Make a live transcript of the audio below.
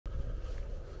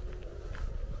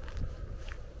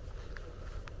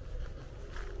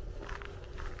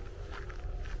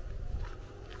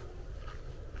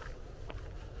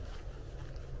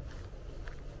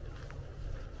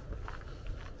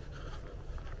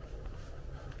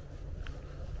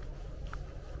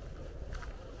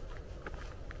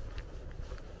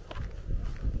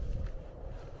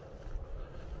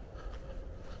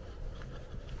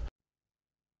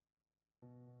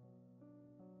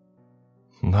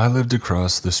I lived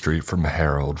across the street from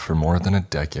Harold for more than a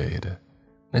decade.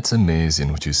 It's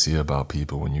amazing what you see about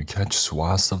people when you catch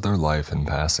swaths of their life in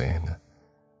passing.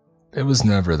 It was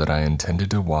never that I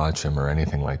intended to watch him or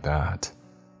anything like that.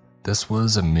 This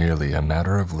was merely a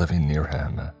matter of living near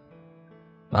him.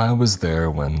 I was there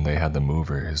when they had the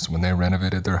movers, when they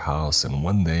renovated their house, and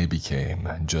when they became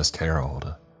just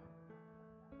Harold.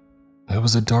 It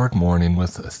was a dark morning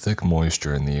with thick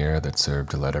moisture in the air that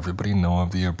served to let everybody know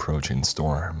of the approaching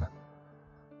storm.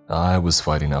 I was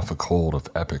fighting off a cold of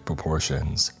epic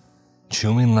proportions,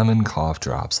 chewing lemon cough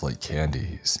drops like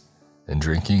candies, and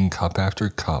drinking cup after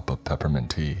cup of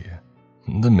peppermint tea.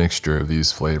 The mixture of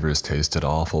these flavors tasted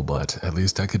awful, but at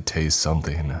least I could taste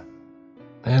something.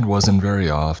 It wasn't very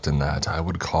often that I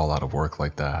would call out of work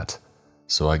like that,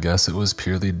 so I guess it was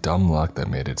purely dumb luck that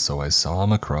made it so I saw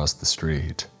him across the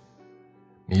street.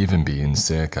 Even being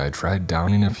sick, I tried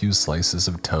downing a few slices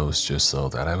of toast just so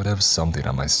that I would have something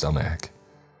on my stomach.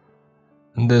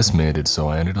 This made it so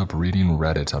I ended up reading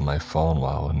Reddit on my phone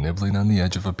while nibbling on the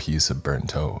edge of a piece of burnt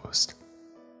toast.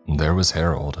 There was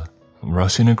Harold,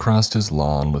 rushing across his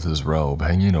lawn with his robe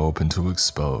hanging open to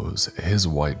expose his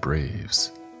white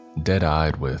briefs,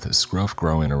 dead-eyed with a scruff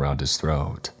growing around his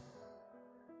throat.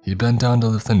 He bent down to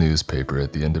lift the newspaper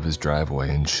at the end of his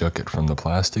driveway and shook it from the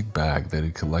plastic bag that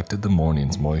had collected the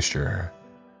morning's moisture.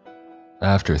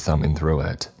 After thumbing through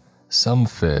it, some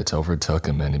fit overtook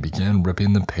him and he began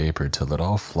ripping the paper till it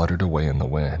all fluttered away in the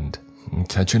wind,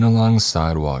 catching along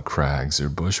sidewalk crags or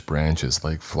bush branches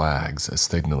like flags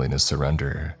signaling his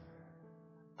surrender.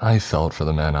 I felt for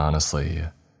the man, honestly.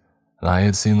 I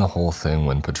had seen the whole thing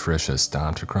when Patricia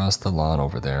stomped across the lawn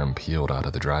over there and peeled out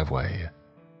of the driveway.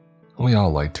 We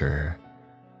all liked her.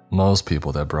 Most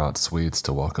people that brought sweets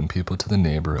to welcome people to the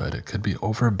neighborhood could be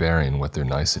overbearing with their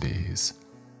niceties,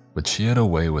 but she had a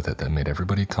way with it that made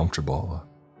everybody comfortable.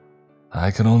 I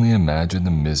could only imagine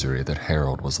the misery that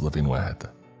Harold was living with.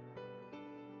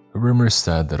 Rumors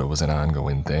said that it was an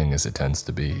ongoing thing, as it tends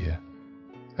to be,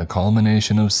 a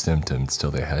culmination of symptoms till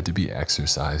they had to be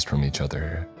exorcised from each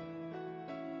other.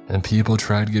 And people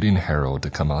tried getting Harold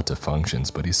to come out to functions,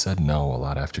 but he said no a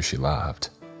lot after she left.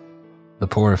 The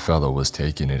poor fellow was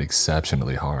taking it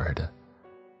exceptionally hard.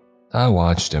 I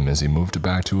watched him as he moved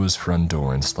back to his front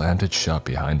door and slammed it shut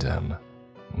behind him.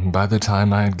 By the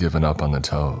time I had given up on the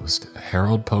toast,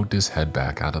 Harold poked his head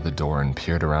back out of the door and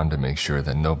peered around to make sure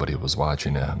that nobody was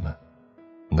watching him.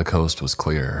 The coast was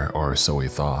clear, or so he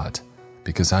thought,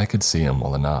 because I could see him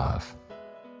well enough.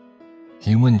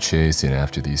 He went chasing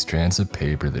after these strands of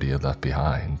paper that he had left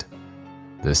behind,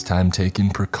 this time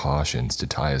taking precautions to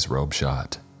tie his robe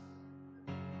shut.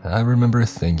 I remember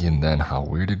thinking then how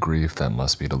weird a grief that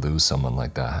must be to lose someone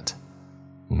like that.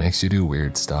 It makes you do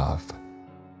weird stuff.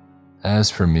 As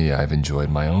for me, I've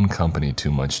enjoyed my own company too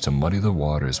much to muddy the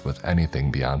waters with anything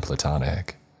beyond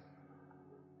platonic.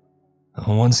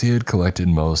 Once he had collected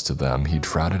most of them, he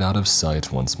trotted out of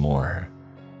sight once more,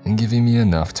 and giving me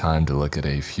enough time to look at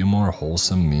a few more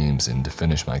wholesome memes and to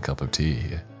finish my cup of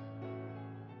tea.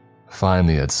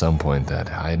 Finally, at some point that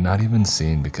I had not even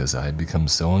seen because I had become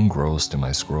so engrossed in my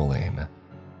scrolling,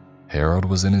 Harold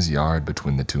was in his yard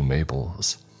between the two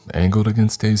maples, angled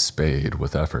against a spade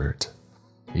with effort.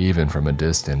 Even from a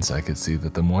distance, I could see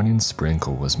that the morning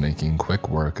sprinkle was making quick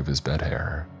work of his bed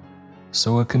hair,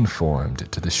 so it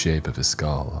conformed to the shape of his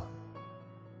skull.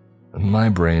 My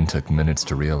brain took minutes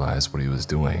to realize what he was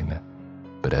doing,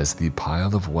 but as the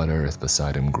pile of wet earth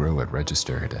beside him grew, it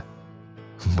registered.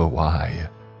 But why?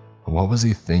 What was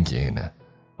he thinking?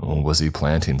 Was he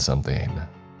planting something?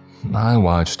 I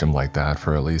watched him like that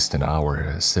for at least an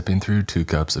hour, sipping through 2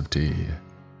 cups of tea.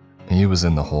 He was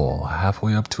in the hole,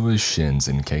 halfway up to his shins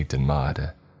and caked in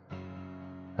mud.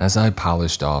 As I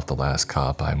polished off the last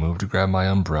cup, I moved to grab my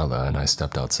umbrella and I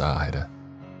stepped outside.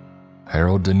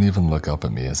 Harold didn't even look up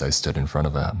at me as I stood in front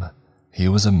of him. He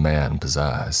was a man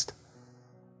possessed.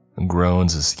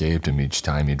 Groans escaped him each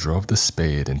time he drove the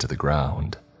spade into the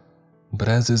ground. But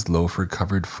as his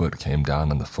loafer-covered foot came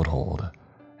down on the foothold,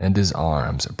 and his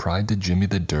arms pried to jimmy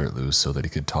the dirt loose so that he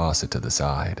could toss it to the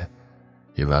side,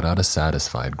 he let out a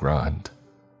satisfied grunt.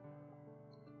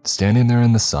 Standing there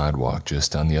in the sidewalk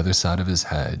just on the other side of his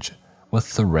hedge,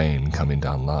 with the rain coming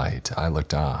down light, I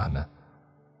looked on.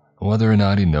 Whether or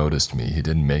not he noticed me, he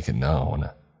didn't make it known.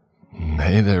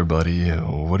 "Hey there, buddy,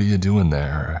 what are you doing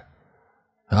there?"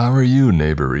 "How are you,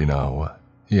 neighborino?"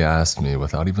 he asked me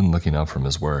without even looking up from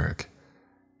his work.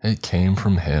 It came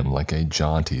from him like a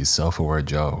jaunty, self-aware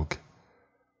joke.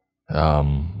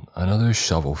 Another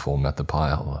shovelful met the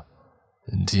pile.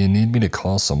 "Do you need me to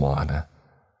call someone?"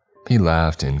 He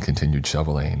laughed and continued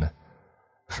shoveling.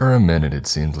 For a minute, it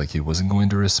seemed like he wasn't going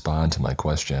to respond to my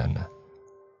question.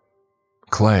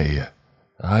 "Clay."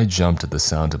 I jumped at the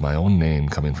sound of my own name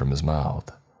coming from his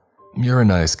mouth. "You're a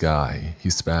nice guy," he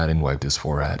spat and wiped his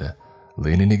forehead,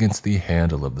 leaning against the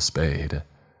handle of the spade.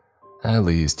 At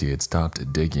least he had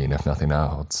stopped digging, if nothing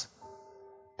else.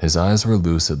 His eyes were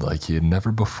lucid like he had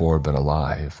never before been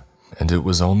alive, and it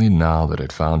was only now that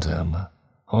it found him.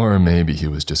 Or maybe he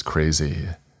was just crazy.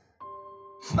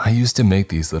 "I used to make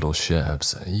these little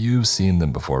ships. You've seen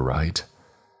them before, right?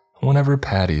 Whenever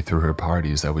Patty threw her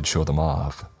parties, I would show them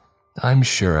off. I'm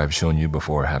sure I've shown you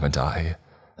before, haven't I?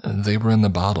 They were in the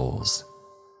bottles."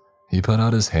 He put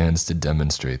out his hands to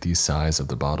demonstrate the size of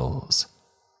the bottles.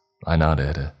 I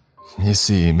nodded. "You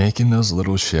see, making those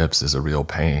little ships is a real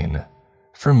pain.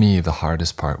 For me, the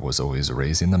hardest part was always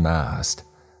raising the mast.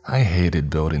 I hated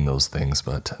building those things,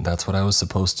 but that's what I was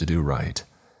supposed to do, right?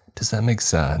 Does that make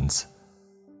sense?"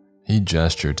 He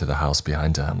gestured to the house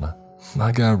behind him.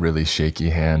 I got really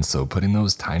shaky hands, so putting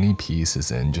those tiny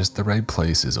pieces in just the right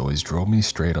places always drove me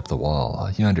straight up the wall,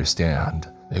 you understand.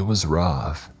 It was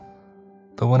rough.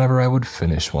 But whenever I would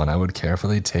finish one, I would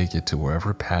carefully take it to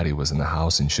wherever Patty was in the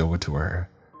house and show it to her.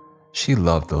 She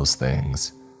loved those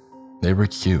things. They were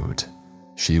cute,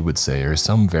 she would say, or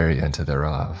some variant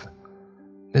thereof.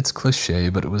 It's cliche,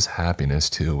 but it was happiness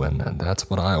too, and that's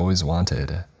what I always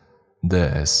wanted.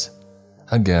 This,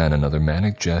 again, another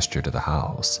manic gesture to the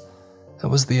house. It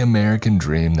was the American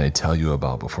dream they tell you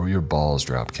about before your balls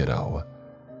drop, kiddo.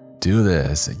 Do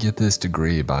this, get this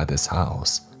degree, buy this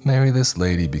house, marry this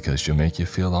lady because she'll make you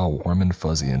feel all warm and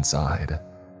fuzzy inside.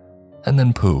 And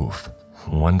then poof,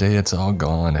 one day it's all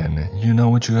gone and you know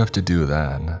what you have to do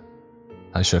then.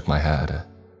 I shook my head.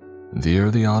 The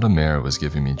early autumn air was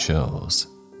giving me chills.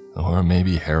 Or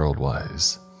maybe Harold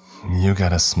was. "You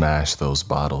gotta smash those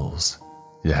bottles.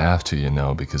 You have to, you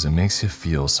know, because it makes you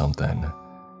feel something.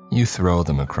 You throw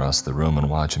them across the room and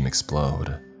watch them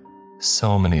explode.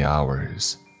 So many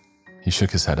hours." He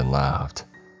shook his head and laughed.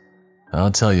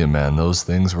 "I'll tell you, man, those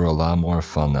things were a lot more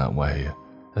fun that way.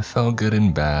 It felt good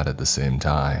and bad at the same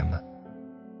time."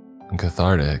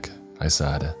 "Cathartic," I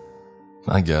said.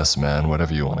 "I guess, man,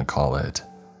 whatever you want to call it.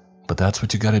 But that's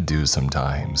what you gotta do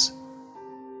sometimes."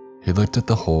 He looked at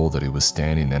the hole that he was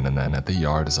standing in and then at the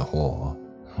yard as a whole.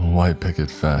 "White picket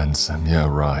fence, yeah,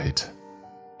 right.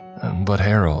 But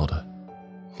Harold."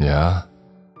 "Yeah?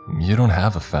 You don't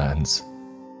have a fence."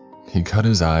 He cut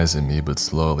his eyes at me, but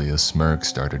slowly a smirk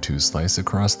started to slice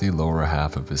across the lower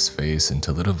half of his face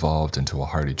until it evolved into a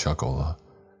hearty chuckle.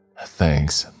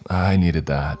 "Thanks, I needed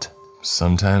that.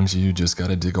 Sometimes you just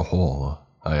gotta dig a hole,"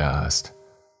 I asked.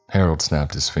 Harold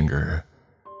snapped his finger.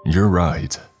 "You're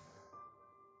right."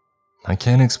 I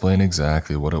can't explain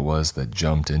exactly what it was that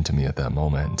jumped into me at that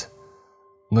moment.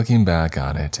 Looking back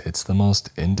on it, it's the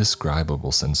most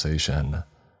indescribable sensation.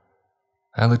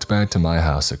 I looked back to my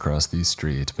house across the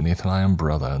street beneath my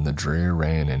umbrella in the dreary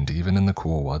rain, and even in the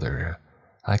cool weather,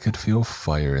 I could feel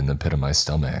fire in the pit of my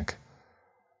stomach.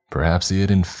 Perhaps he had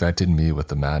infected me with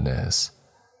the madness,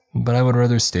 but I would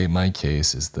rather state my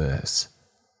case as this.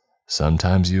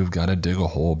 Sometimes you've got to dig a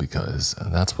hole because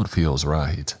that's what feels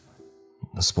right.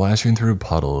 Splashing through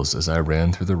puddles as I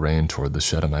ran through the rain toward the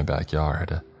shed in my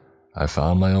backyard, I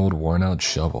found my old worn-out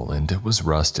shovel, and it was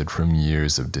rusted from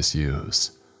years of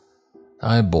disuse.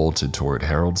 I bolted toward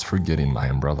Harold's, forgetting my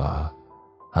umbrella.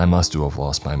 I must have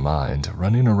lost my mind,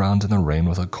 running around in the rain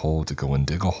with a coal to go and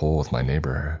dig a hole with my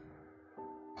neighbor.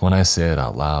 When I say it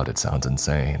out loud, it sounds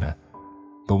insane.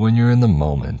 But when you're in the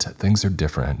moment, things are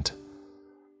different.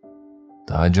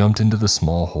 I jumped into the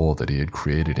small hole that he had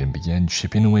created and began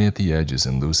chipping away at the edges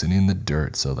and loosening the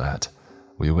dirt so that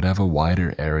we would have a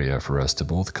wider area for us to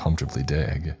both comfortably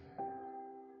dig.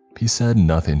 He said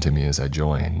nothing to me as I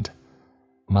joined.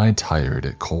 My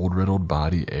tired, cold-riddled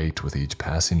body ached with each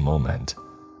passing moment,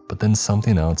 but then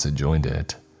something else had joined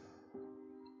it.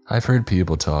 I've heard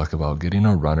people talk about getting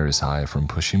a runner's high from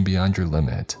pushing beyond your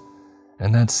limit,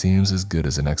 and that seems as good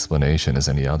as an explanation as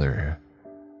any other.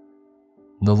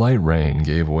 The light rain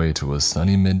gave way to a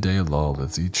sunny midday lull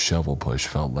as each shovel push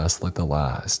felt less like the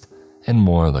last, and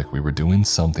more like we were doing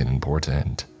something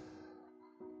important.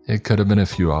 It could have been a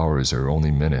few hours or only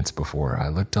minutes before I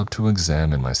looked up to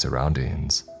examine my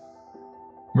surroundings.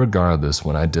 Regardless,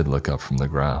 when I did look up from the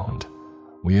ground,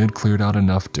 we had cleared out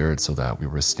enough dirt so that we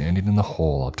were standing in the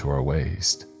hole up to our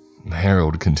waist.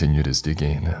 Harold continued his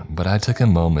digging, but I took a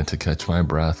moment to catch my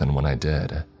breath, and when I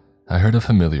did, I heard a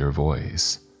familiar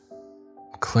voice.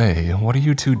 "Clay, what are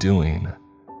you two doing?"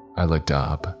 I looked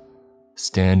up.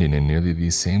 Standing in nearly the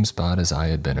same spot as I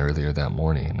had been earlier that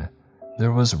morning,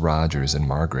 there was Rogers and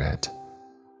Margaret.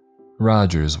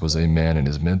 Rogers was a man in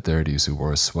his mid-30s who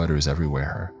wore sweaters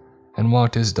everywhere and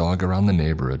walked his dog around the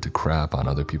neighborhood to crap on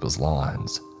other people's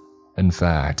lawns. In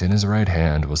fact, in his right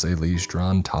hand was a leash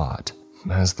drawn taut,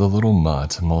 as the little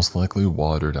mutt most likely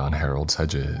watered on Harold's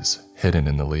hedges, hidden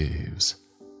in the leaves.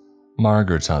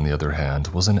 Margaret, on the other hand,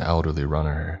 was an elderly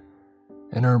runner.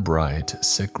 In her bright,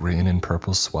 sick green and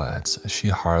purple sweats, she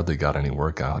hardly got any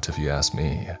work out if you ask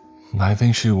me. I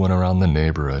think she went around the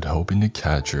neighborhood hoping to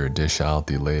catch or dish out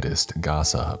the latest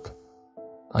gossip.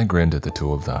 I grinned at the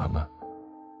two of them.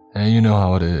 Hey, you know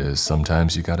how it is,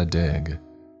 sometimes you gotta dig.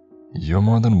 You're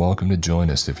more than welcome to join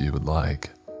us if you would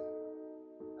like.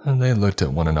 And they looked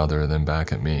at one another, then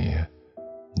back at me.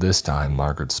 This time,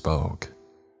 Margaret spoke.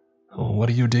 What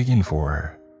are you digging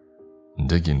for?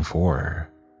 Digging for?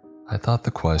 I thought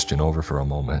the question over for a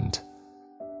moment.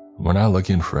 We're not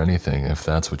looking for anything, if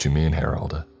that's what you mean,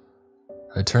 Harold.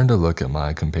 I turned to look at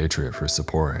my compatriot for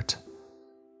support.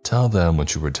 Tell them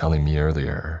what you were telling me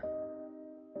earlier.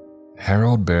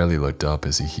 Harold barely looked up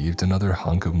as he heaved another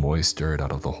hunk of moist dirt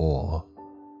out of the hole.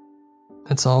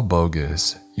 It's all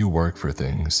bogus. You work for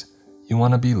things. You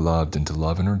want to be loved and to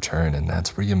love in return, and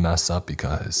that's where you mess up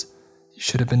because you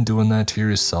should have been doing that to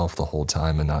yourself the whole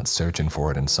time and not searching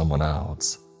for it in someone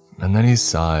else. And then he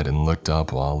sighed and looked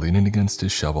up while leaning against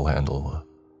his shovel handle.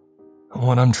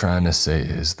 What I'm trying to say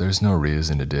is there's no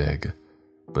reason to dig,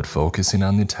 but focusing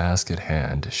on the task at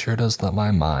hand sure does let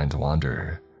my mind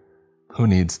wander. Who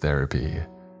needs therapy?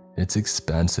 It's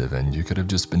expensive and you could have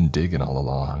just been digging all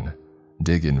along,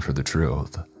 digging for the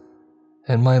truth.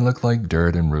 It might look like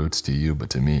dirt and roots to you, but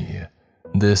to me,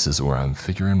 this is where I'm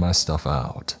figuring my stuff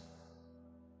out.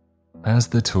 As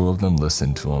the two of them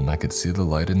listened to him, I could see the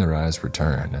light in their eyes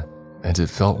return, and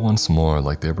it felt once more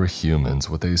like they were humans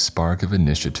with a spark of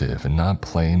initiative and not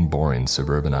plain, boring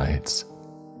suburbanites.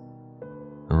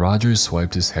 Rogers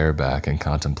swiped his hair back in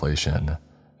contemplation,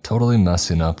 totally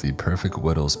messing up the perfect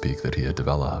widow's peak that he had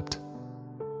developed.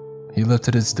 He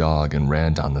lifted his dog and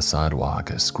ran down the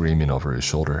sidewalk, screaming over his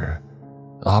shoulder,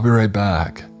 "I'll be right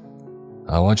back."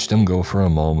 I watched him go for a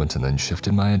moment and then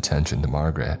shifted my attention to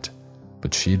Margaret,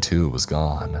 but she too was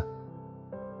gone.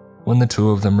 When the two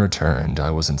of them returned,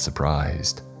 I wasn't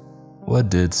surprised. What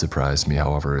did surprise me,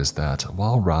 however, is that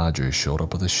while Rogers showed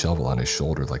up with a shovel on his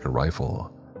shoulder like a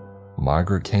rifle,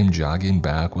 Margaret came jogging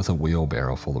back with a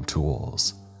wheelbarrow full of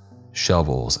tools: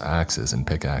 shovels, axes, and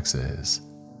pickaxes.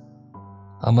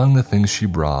 Among the things she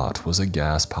brought was a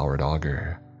gas-powered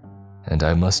auger, and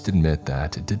I must admit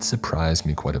that it did surprise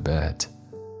me quite a bit.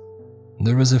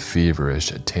 There was a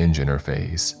feverish tinge in her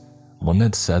face, one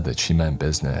that said that she meant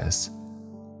business.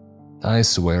 I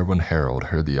swear when Harold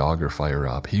heard the auger fire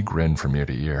up, he grinned from ear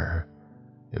to ear.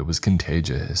 It was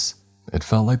contagious. It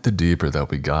felt like the deeper that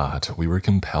we got, we were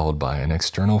compelled by an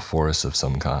external force of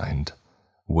some kind.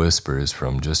 Whispers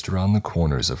from just around the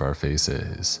corners of our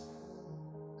faces.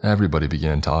 Everybody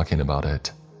began talking about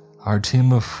it. Our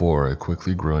team of 4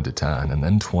 quickly grew into 10, and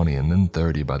then 20, and then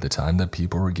 30 by the time that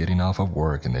people were getting off of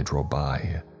work and they drove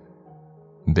by.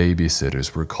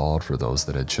 Babysitters were called for those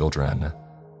that had children.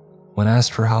 When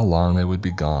asked for how long they would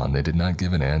be gone, they did not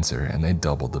give an answer and they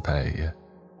doubled the pay.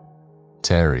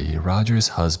 Terry, Roger's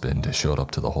husband, showed up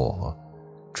to the hole,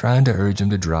 trying to urge him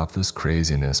to drop this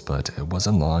craziness, but it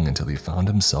wasn't long until he found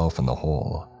himself in the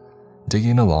hole,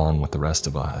 digging along with the rest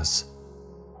of us.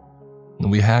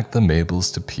 We hacked the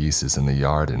maples to pieces in the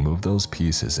yard and moved those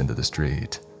pieces into the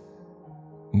street.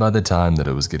 By the time that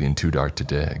it was getting too dark to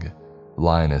dig,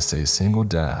 Linus, a single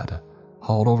dad,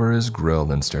 hauled over his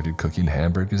grill and started cooking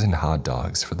hamburgers and hot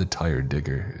dogs for the tired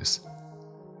diggers.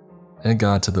 It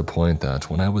got to the point that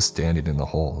when I was standing in the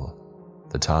hole,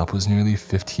 the top was nearly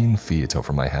 15 feet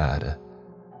over my head.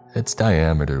 Its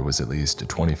diameter was at least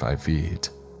 25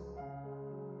 feet.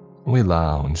 We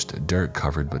lounged, dirt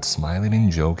covered but smiling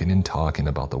and joking and talking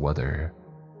about the weather,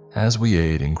 as we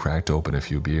ate and cracked open a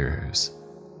few beers.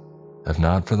 If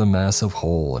not for the massive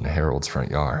hole in Harold's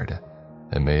front yard,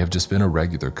 it may have just been a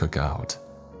regular cookout.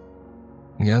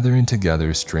 Gathering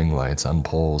together string lights on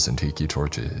poles and tiki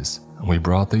torches, we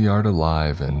brought the yard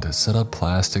alive and set up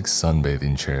plastic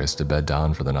sunbathing chairs to bed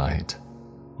down for the night.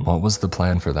 What was the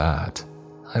plan for that?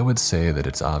 I would say that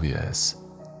it's obvious.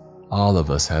 All of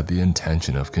us had the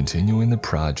intention of continuing the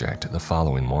project the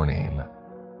following morning.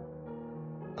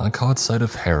 I caught sight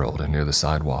of Harold near the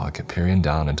sidewalk, peering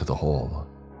down into the hole.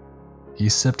 He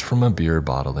sipped from a beer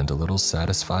bottle and a little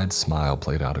satisfied smile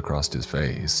played out across his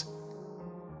face.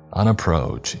 On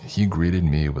approach, he greeted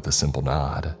me with a simple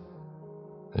nod.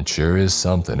 "It sure is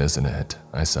something, isn't it?"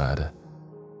 I said.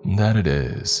 "That it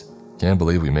is. Can't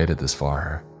believe we made it this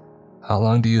far. How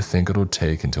long do you think it'll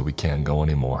take until we can't go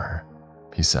anymore?"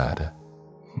 he said.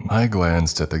 I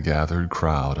glanced at the gathered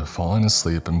crowd, falling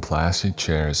asleep in plastic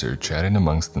chairs or chatting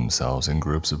amongst themselves in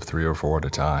groups of 3 or 4 at a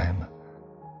time.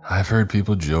 I've heard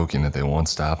people joking that they won't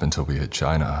stop until we hit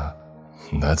China.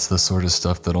 That's the sort of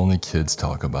stuff that only kids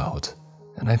talk about,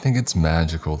 and I think it's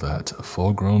magical that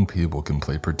full-grown people can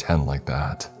play pretend like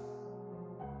that.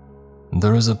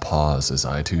 There was a pause as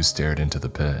I too stared into the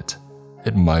pit,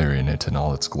 admiring it in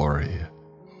all its glory.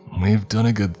 We've done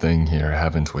a good thing here,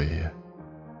 haven't we?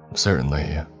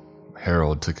 Certainly.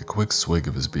 Harold took a quick swig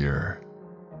of his beer.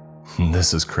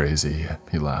 This is crazy,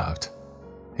 he laughed.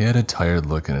 He had a tired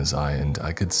look in his eye and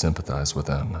I could sympathize with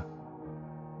him.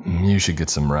 You should get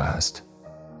some rest.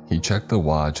 He checked the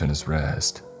watch on his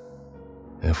wrist.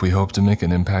 If we hope to make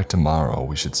an impact tomorrow,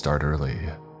 we should start early.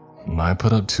 I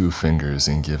put up 2 fingers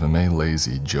and give him a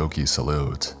lazy, jokey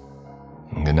salute.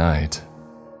 Good night.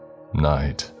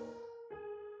 Night.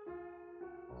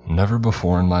 Never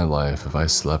before in my life have I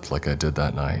slept like I did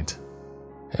that night.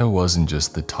 It wasn't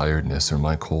just the tiredness or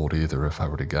my cold either, if I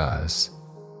were to guess.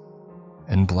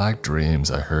 In black dreams,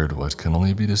 I heard what can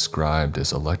only be described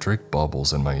as electric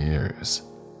bubbles in my ears.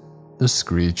 The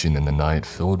screeching in the night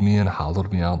filled me and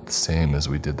hollowed me out the same as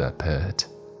we did that pit.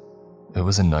 It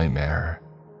was a nightmare.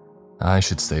 I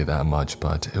should say that much,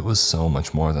 but it was so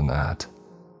much more than that.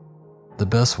 The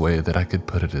best way that I could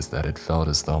put it is that it felt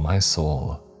as though my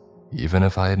soul, even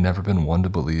if I had never been one to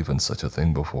believe in such a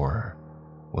thing before,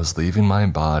 was leaving my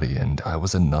body and I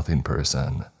was a nothing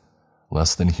person,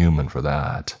 less than human for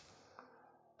that.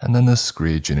 And then the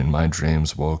screeching in my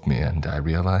dreams woke me and I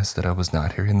realized that I was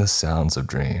not hearing the sounds of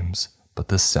dreams, but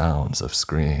the sounds of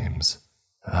screams.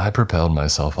 I propelled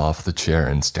myself off the chair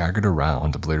and staggered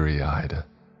around bleary-eyed.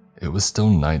 It was still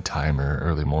nighttime or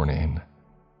early morning.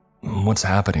 What's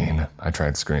happening? I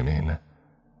tried screaming.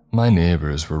 My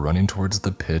neighbors were running towards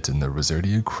the pit and there was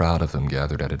already a crowd of them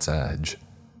gathered at its edge.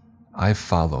 I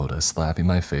followed, slapping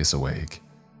my face awake.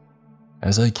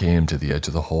 As I came to the edge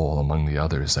of the hole among the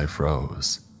others, I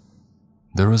froze.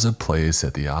 There was a place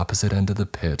at the opposite end of the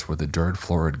pit where the dirt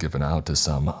floor had given out to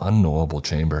some unknowable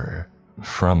chamber.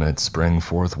 From it sprang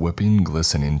forth whipping,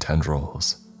 glistening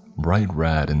tendrils, bright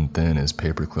red and thin as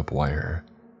paperclip wire.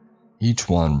 Each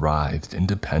one writhed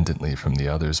independently from the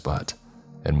others, but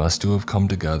it must have come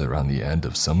together on the end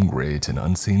of some great and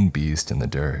unseen beast in the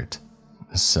dirt.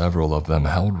 Several of them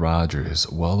held Rogers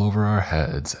well over our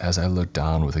heads as I looked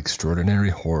down with extraordinary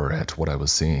horror at what I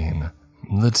was seeing.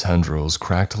 The tendrils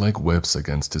cracked like whips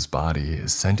against his body,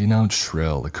 sending out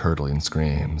shrill, curdling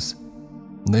screams.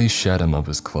 They shed him of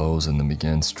his clothes and then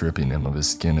began stripping him of his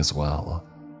skin as well.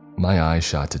 My eye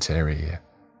shot to Terry.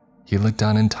 He looked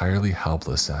on entirely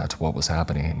helpless at what was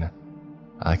happening.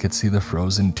 I could see the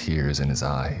frozen tears in his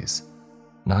eyes,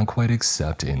 not quite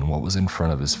accepting what was in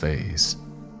front of his face.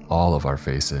 All of our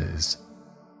faces.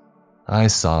 I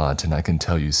saw it and I can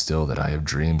tell you still that I have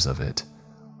dreams of it,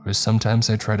 or sometimes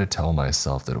I try to tell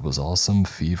myself that it was all some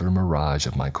fever mirage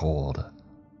of my cold.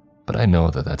 But I know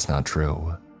that that's not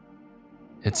true.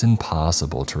 It's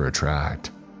impossible to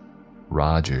retract.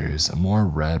 Rogers, more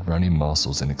red running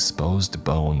muscles and exposed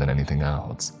bone than anything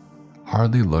else,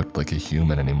 hardly looked like a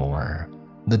human anymore.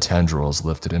 The tendrils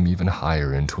lifted him even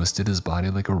higher and twisted his body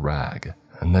like a rag,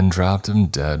 and then dropped him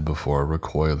dead before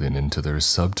recoiling into their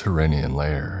subterranean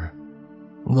lair.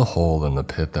 The hole in the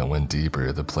pit that went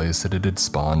deeper, the place that it had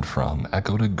spawned from,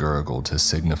 echoed a gurgle to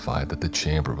signify that the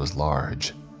chamber was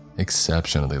large,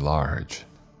 exceptionally large.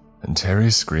 And Terry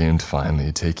screamed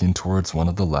finally, taking towards one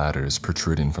of the ladders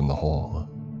protruding from the hole.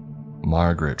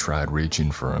 Margaret tried reaching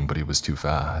for him, but he was too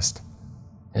fast.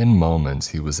 In moments,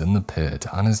 he was in the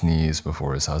pit, on his knees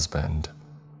before his husband.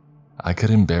 I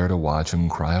couldn't bear to watch him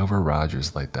cry over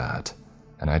Rogers like that,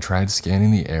 and I tried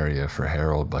scanning the area for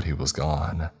Harold, but he was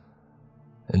gone.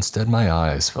 Instead, my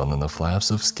eyes fell on the flaps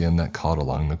of skin that caught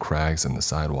along the crags in the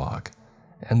sidewalk,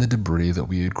 and the debris that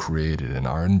we had created in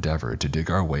our endeavor to dig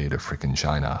our way to frickin'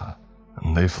 China.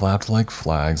 They flapped like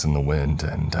flags in the wind,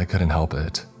 and I couldn't help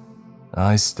it.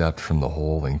 I stepped from the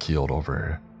hole and keeled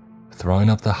over, throwing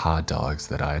up the hot dogs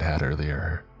that I had had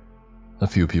earlier. A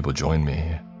few people joined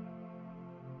me.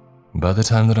 By the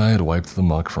time that I had wiped the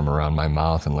muck from around my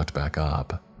mouth and looked back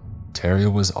up, Terry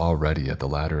was already at the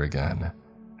ladder again,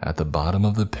 at the bottom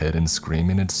of the pit and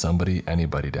screaming at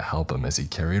anybody to help him as he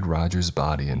carried Roger's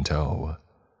body in tow.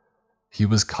 He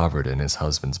was covered in his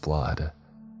husband's blood.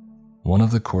 One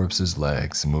of the corpse's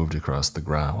legs moved across the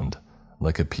ground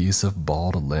like a piece of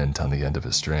balled lint on the end of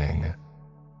a string.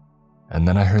 And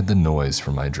then I heard the noise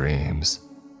from my dreams.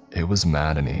 It was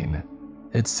maddening.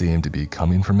 It seemed to be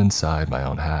coming from inside my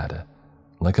own head,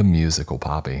 like a musical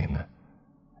popping.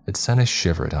 It sent a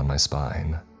shiver down my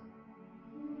spine.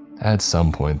 At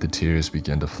some point, the tears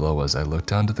began to flow as I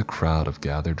looked onto the crowd of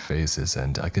gathered faces,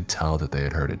 and I could tell that they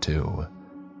had heard it too.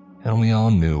 And we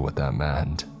all knew what that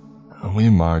meant. We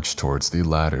marched towards the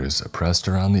ladders pressed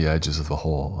around the edges of the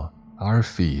hole, our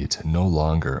feet no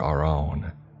longer our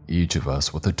own, each of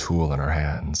us with a tool in our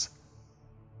hands.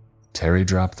 Terry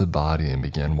dropped the body and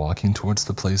began walking towards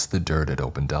the place the dirt had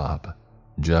opened up,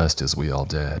 just as we all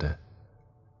did.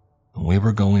 We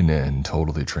were going in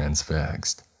totally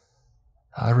transfixed.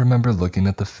 I remember looking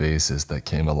at the faces that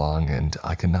came along, and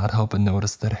I could not help but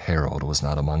notice that Harold was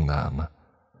not among them.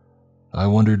 I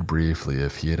wondered briefly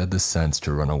if he had had the sense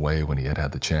to run away when he had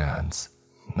had the chance.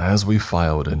 As we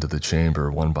filed into the chamber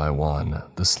one by one,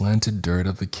 the slanted dirt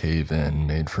of the cave-in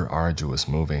made for arduous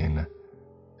moving.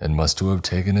 It must have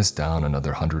taken us down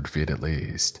another 100 feet at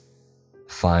least.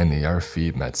 Finally, our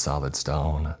feet met solid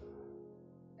stone.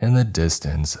 In the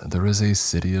distance, there was a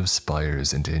city of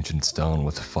spires and ancient stone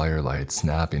with firelight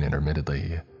snapping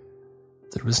intermittently.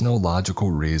 There was no logical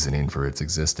reasoning for its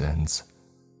existence.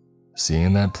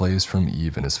 Seeing that place from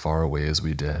even as far away as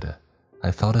we did,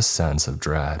 I felt a sense of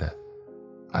dread.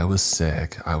 I was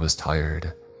sick, I was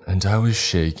tired, and I was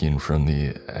shaking from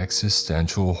the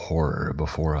existential horror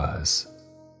before us.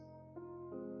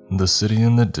 The city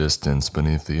in the distance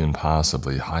beneath the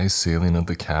impossibly high ceiling of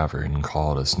the cavern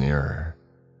called us nearer.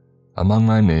 Among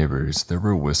my neighbors, there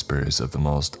were whispers of the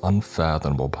most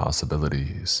unfathomable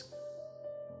possibilities.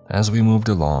 As we moved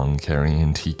along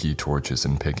carrying tiki torches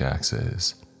and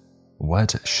pickaxes,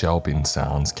 wet shelping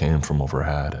sounds came from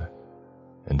overhead,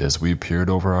 and as we peered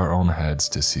over our own heads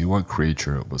to see what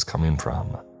creature it was coming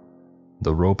from,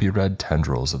 the ropey red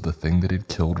tendrils of the thing that had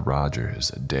killed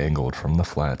Rogers dangled from the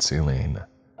flat ceiling.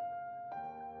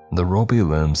 The ropey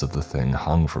limbs of the thing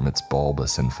hung from its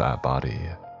bulbous and fat body.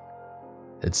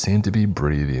 It seemed to be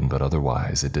breathing, but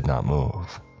otherwise it did not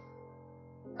move.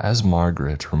 As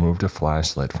Margaret removed a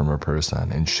flashlight from her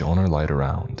person and shone her light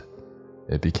around,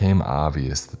 it became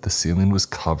obvious that the ceiling was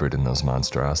covered in those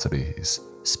monstrosities,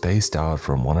 spaced out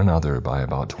from one another by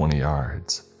about 20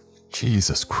 yards.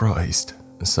 "Jesus Christ,"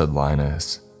 said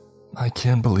Linus. "I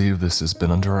can't believe this has been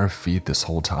under our feet this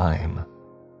whole time."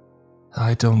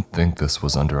 "I don't think this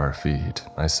was under our feet,"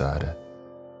 I said.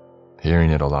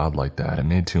 Hearing it aloud like that, it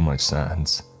made too much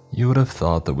sense. You would have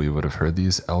thought that we would have heard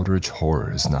these eldritch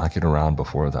horrors knocking around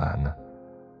before then.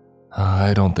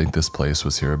 "I don't think this place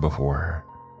was here before."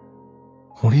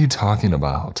 "What are you talking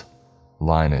about?"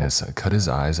 Linus cut his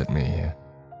eyes at me,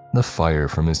 the fire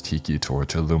from his tiki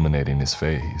torch illuminating his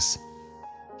face.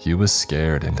 He was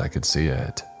scared and I could see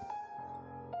it.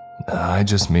 "I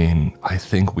just mean, I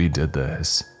think we did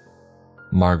this."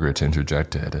 Margaret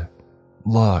interjected.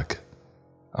 "Look."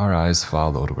 Our eyes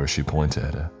followed where she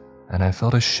pointed, and I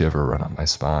felt a shiver run up my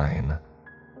spine.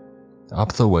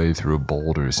 Up the way through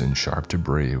boulders and sharp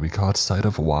debris, we caught sight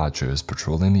of watchers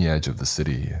patrolling the edge of the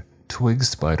city, twig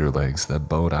spider legs that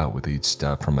bowed out with each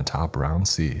step from atop round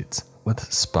seats,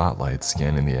 with spotlights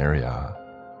scanning the area.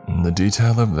 The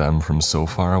detail of them from so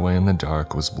far away in the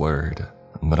dark was blurred,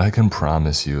 but I can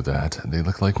promise you that they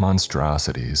looked like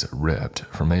monstrosities ripped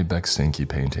from a Beksinski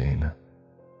painting.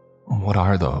 "What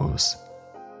are those?"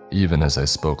 Even as I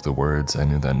spoke the words, I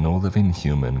knew that no living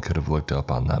human could have looked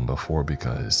up on them before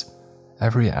because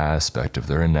every aspect of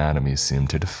their anatomy seemed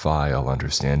to defy all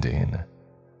understanding.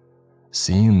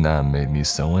 Seeing them made me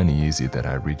so uneasy that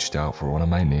I reached out for one of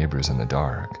my neighbors in the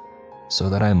dark, so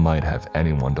that I might have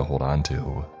anyone to hold on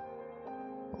to.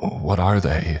 "What are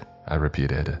they?" I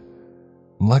repeated.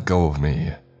 "Let go of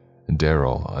me."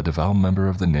 Daryl, a devout member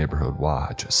of the neighborhood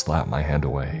watch, slapped my hand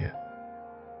away.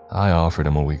 I offered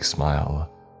him a weak smile.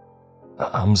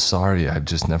 "I'm sorry, I've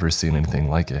just never seen anything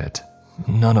like it."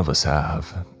 "None of us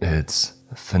have. It's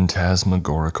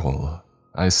phantasmagorical,"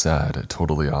 I said,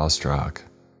 totally awestruck.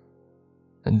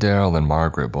 Daryl and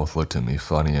Margaret both looked at me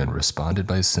funny and responded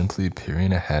by simply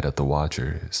peering ahead at the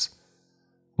watchers.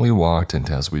 We walked, and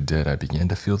as we did, I began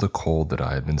to feel the cold that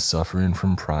I had been suffering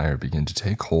from prior begin to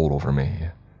take hold over me.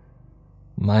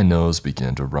 My nose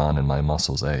began to run and my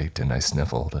muscles ached, and I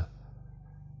sniffled.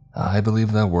 I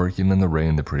believe that working in the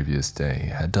rain the previous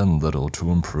day had done little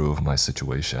to improve my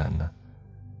situation.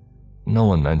 No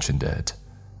one mentioned it,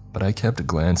 but I kept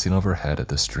glancing overhead at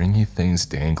the stringy things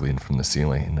dangling from the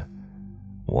ceiling,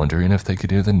 wondering if they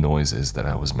could hear the noises that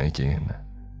I was making.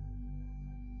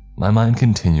 My mind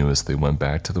continuously went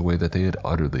back to the way that they had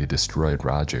utterly destroyed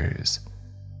Rogers,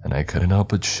 and I couldn't help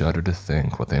but shudder to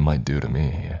think what they might do to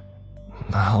me.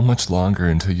 "How much longer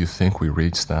until you think we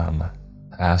reach them?"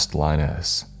 asked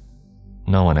Linus.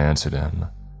 No one answered him.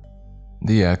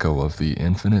 The echo of the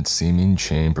infinite-seeming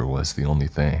chamber was the only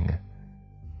thing.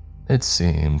 It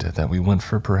seemed that we went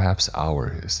for perhaps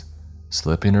hours,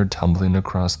 slipping or tumbling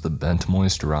across the bent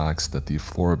moist rocks that the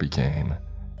floor became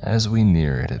as we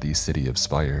neared the city of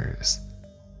spires.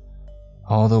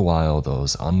 All the while,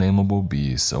 those unnameable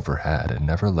beasts overhead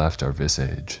never left our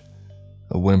visage.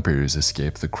 Whimpers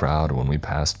escaped the crowd when we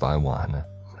passed by one,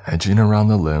 edging around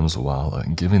the limbs while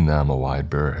giving them a wide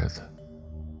berth.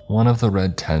 One of the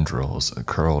red tendrils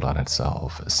curled on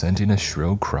itself, sending a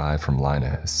shrill cry from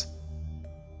Linus.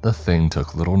 The thing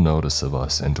took little notice of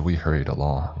us and we hurried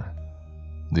along.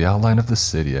 The outline of the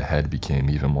city ahead became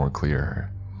even more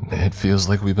clear. "It feels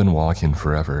like we've been walking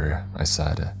forever," I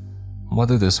said.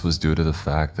 Whether this was due to the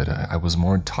fact that I was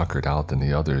more tuckered out than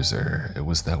the others, or it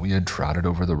was that we had trotted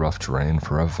over the rough terrain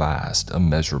for a vast,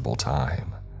 immeasurable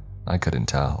time, I couldn't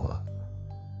tell.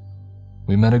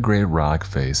 We met a great rock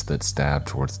face that stabbed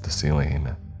towards the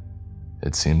ceiling.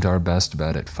 It seemed our best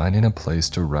bet at finding a place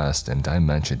to rest, and I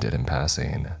mentioned it in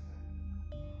passing.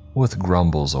 With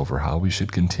grumbles over how we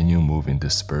should continue moving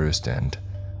dispersed, and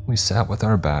we sat with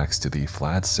our backs to the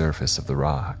flat surface of the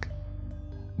rock.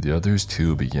 The others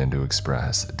too began to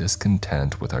express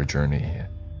discontent with our journey.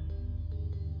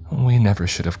 "We never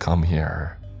should have come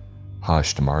here,"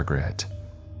 hushed Margaret.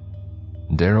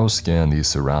 Daryl scanned the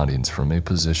surroundings from a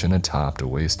position atop a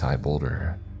waist-high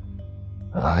boulder.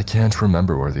 "I can't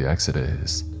remember where the exit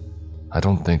is. I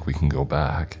don't think we can go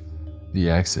back. The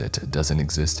exit doesn't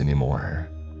exist anymore."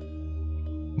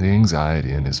 The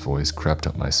anxiety in his voice crept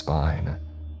up my spine.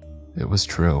 It was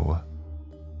true.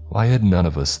 Why had none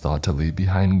of us thought to leave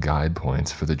behind guide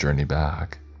points for the journey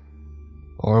back?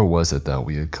 Or was it that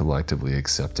we had collectively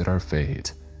accepted our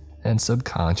fate and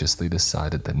subconsciously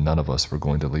decided that none of us were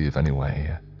going to leave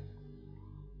anyway?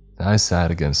 I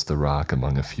sat against the rock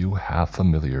among a few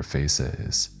half-familiar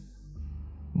faces.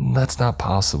 "That's not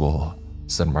possible,"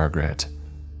 said Margaret.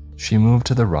 She moved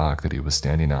to the rock that he was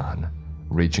standing on,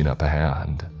 reaching up a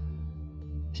hand.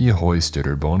 He hoisted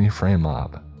her bony frame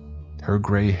up, her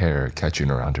gray hair catching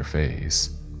around her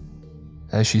face.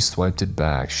 As she swiped it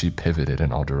back, she pivoted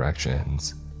in all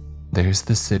directions. "There's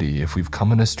the city. If we've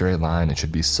come in a straight line, it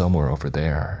should be somewhere over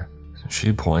there."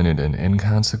 She pointed an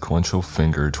inconsequential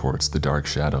finger towards the dark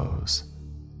shadows.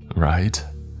 "Right?"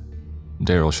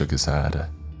 Daryl shook his head.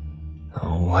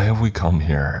 "Why have we come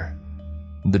here?"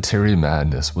 The teary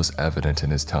madness was evident in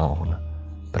his tone,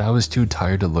 but I was too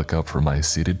tired to look up from my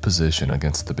seated position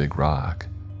against the big rock.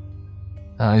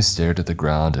 I stared at the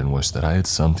ground and wished that I had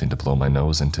something to blow my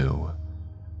nose into.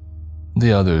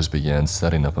 The others began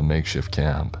setting up a makeshift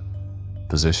camp,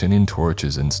 positioning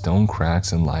torches in stone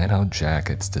cracks and laying out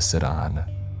jackets to sit on.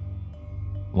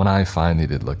 When I finally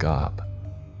did look up,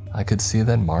 I could see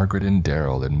that Margaret and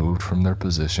Daryl had moved from their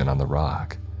position on the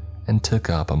rock and took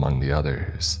up among the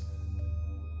others.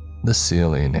 The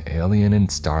ceiling, alien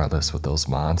and starless with those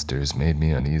monsters, made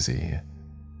me uneasy.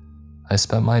 I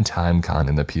spent my time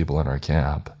counting the people in our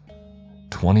camp.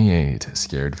 28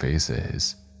 scared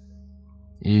faces.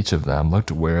 Each of them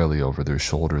looked warily over their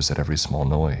shoulders at every small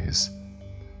noise.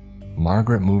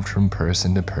 Margaret moved from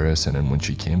person to person, and when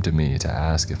she came to me to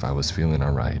ask if I was feeling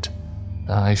alright,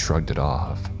 I shrugged it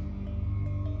off.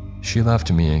 She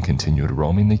left me and continued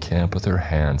roaming the camp with her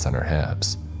hands on her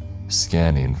hips,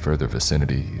 scanning further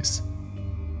vicinities.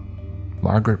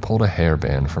 Margaret pulled a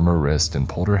hairband from her wrist and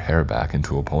pulled her hair back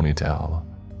into a ponytail.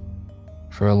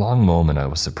 For a long moment I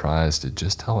was surprised at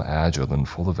just how agile and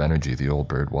full of energy the old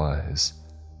bird was.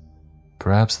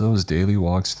 Perhaps those daily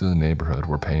walks through the neighborhood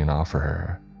were paying off for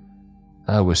her.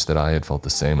 I wished that I had felt the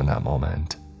same in that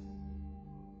moment.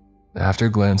 After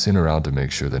glancing around to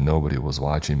make sure that nobody was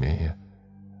watching me,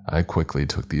 I quickly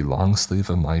took the long sleeve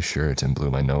of my shirt and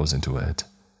blew my nose into it.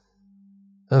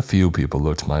 A few people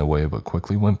looked my way but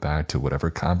quickly went back to whatever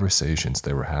conversations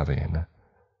they were having.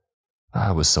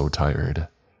 I was so tired.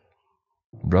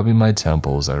 Rubbing my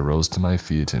temples, I rose to my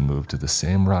feet and moved to the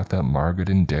same rock that Margaret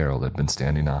and Daryl had been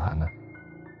standing on.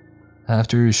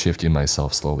 After shifting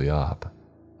myself slowly up,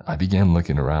 I began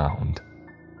looking around.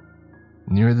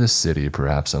 Near the city,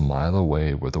 perhaps a mile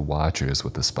away, were the watchers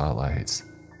with the spotlights.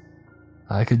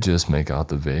 I could just make out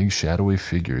the vague shadowy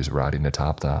figures riding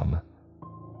atop them,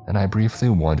 and I briefly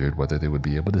wondered whether they would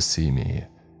be able to see me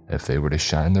if they were to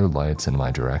shine their lights in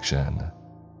my direction.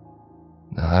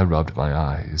 I rubbed my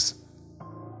eyes.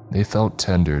 They felt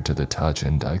tender to the touch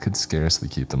and I could scarcely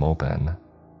keep them open.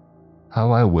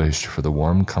 How I wished for the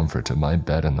warm comfort of my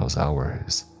bed in those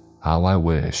hours. How I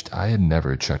wished I had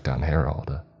never checked on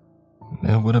Harold.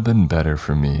 It would have been better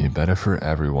for me, better for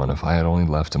everyone if I had only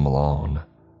left him alone.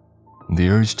 The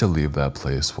urge to leave that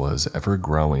place was ever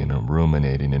growing and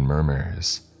ruminating in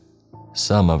murmurs.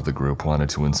 Some of the group wanted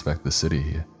to inspect the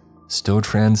city, still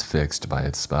transfixed by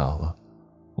its spell,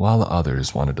 while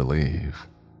others wanted to leave.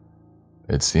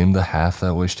 It seemed the half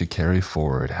that wished to carry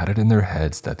forward had it in their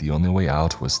heads that the only way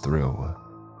out was through.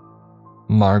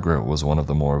 Margaret was one of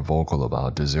the more vocal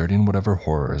about deserting whatever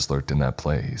horrors lurked in that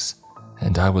place,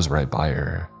 and I was right by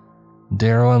her.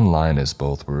 Darrow and Linus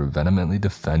both were vehemently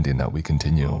defending that we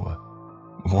continue.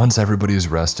 "Once everybody's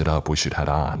rested up, we should head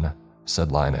on,"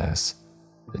 said Linus.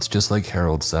 "It's just like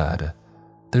Harold said.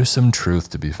 There's some truth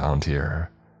to be found here.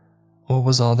 What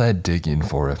was all that digging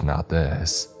for if not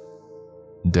this?"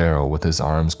 Darrow, with his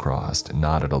arms crossed,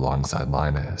 nodded alongside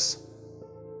Linus.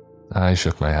 I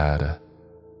shook my head.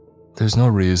 "There's no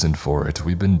reason for it.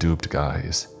 We've been duped,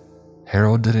 guys.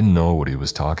 Harold didn't know what he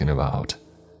was talking about.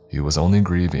 He was only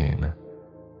grieving.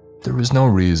 There was no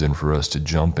reason for us to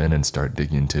jump in and start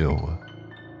digging too.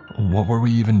 What were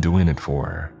we even doing it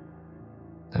for?"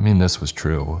 I mean, this was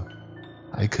true.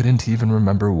 I couldn't even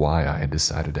remember why I had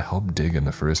decided to help dig in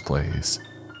the first place.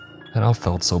 It all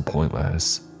felt so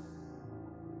pointless.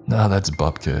 "Nah, that's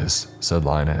bupkis," said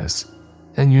Linus,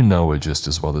 "and you know it just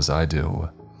as well as I do.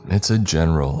 It's a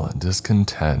general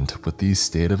discontent with the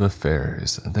state of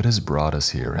affairs that has brought us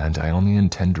here, and I only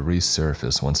intend to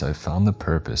resurface once I've found the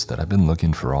purpose that I've been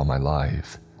looking for all my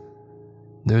life.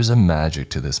 There's a magic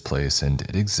to this place, and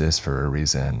it exists for a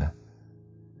reason."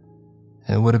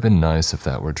 It would have been nice if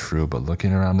that were true, but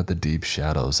looking around at the deep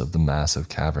shadows of the massive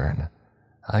cavern,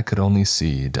 I could only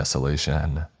see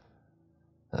desolation.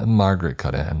 Margaret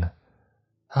cut in.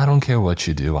 "I don't care what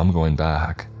you do, I'm going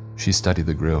back." She studied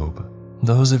the group.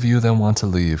 "Those of you that want to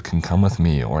leave can come with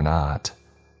me or not."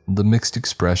 The mixed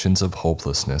expressions of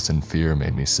hopelessness and fear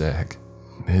made me sick.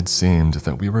 It seemed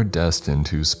that we were destined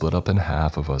to split up in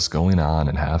half of us going on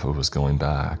and half of us going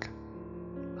back.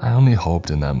 I only hoped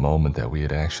in that moment that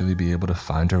we'd actually be able to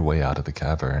find our way out of the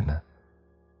cavern.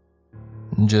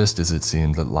 Just as it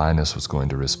seemed that Linus was going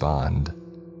to respond,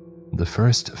 the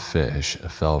first fish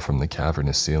fell from the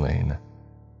cavernous ceiling.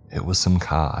 It was some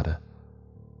cod.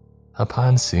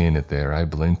 Upon seeing it there, I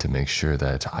blinked to make sure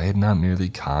that I had not merely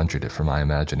conjured it from my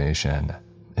imagination.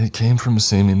 It came from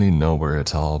seemingly nowhere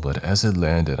at all, but as it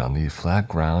landed on the flat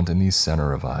ground in the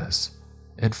center of us,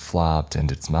 it flopped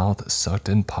and its mouth sucked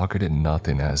and puckered at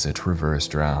nothing as it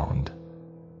reversed round.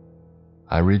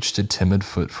 I reached a timid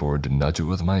foot forward to nudge it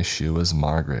with my shoe as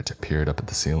Margaret peered up at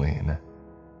the ceiling.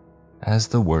 As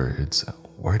the words,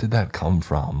 "Where did that come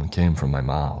from?" came from my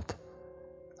mouth,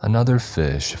 another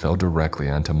fish fell directly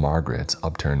onto Margaret's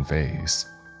upturned face.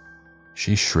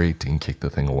 She shrieked and kicked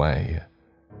the thing away.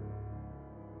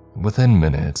 Within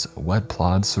minutes, wet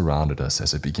plods surrounded us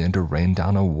as it began to rain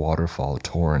down a waterfall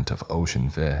torrent of ocean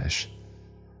fish.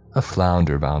 A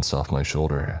flounder bounced off my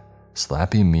shoulder,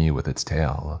 slapping me with its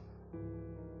tail.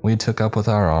 We took up with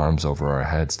our arms over our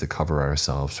heads to cover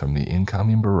ourselves from the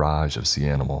incoming barrage of sea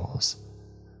animals.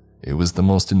 It was the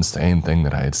most insane thing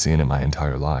that I had seen in my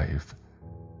entire life.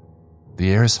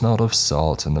 The air smelled of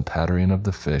salt, and the pattering of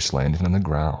the fish landing on the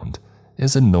ground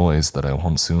is a noise that I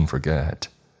won't soon forget.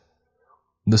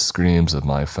 The screams of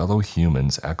my fellow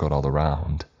humans echoed all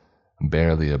around,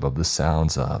 barely above the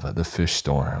sounds of the fish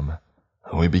storm.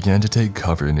 We began to take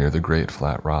cover near the great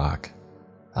flat rock.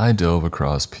 I dove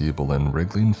across people and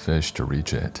wriggling fish to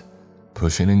reach it,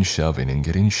 pushing and shoving and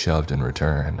getting shoved in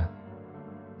return.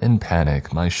 In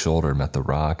panic, my shoulder met the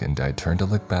rock and I turned to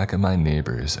look back at my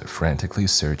neighbors frantically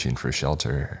searching for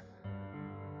shelter.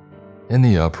 In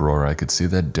the uproar, I could see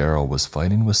that Darrow was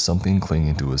fighting with something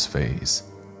clinging to his face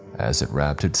as it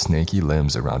wrapped its snaky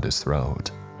limbs around his throat.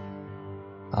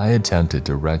 I attempted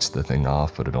to wrench the thing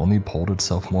off, but it only pulled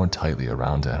itself more tightly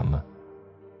around him.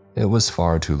 It was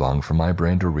far too long for my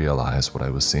brain to realize what I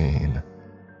was seeing.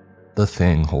 The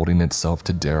thing holding itself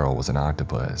to Darrow was an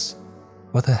octopus,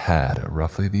 with a head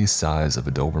roughly the size of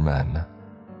a Doberman.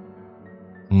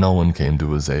 No one came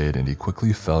to his aid and he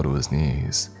quickly fell to his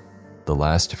knees, the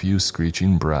last few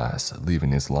screeching breaths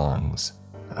leaving his lungs.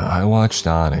 I watched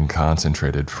on in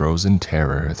concentrated frozen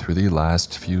terror through the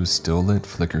last few still-lit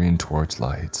flickering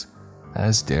torchlights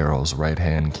as Darrow's right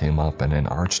hand came up in an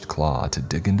arched claw to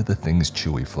dig into the thing's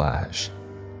chewy flesh.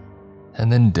 And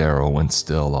then Darrow went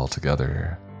still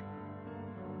altogether.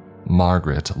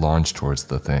 Margaret launched towards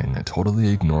the thing, totally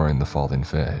ignoring the falling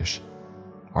fish,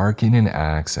 arcing an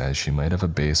axe as she might have a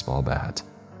baseball bat,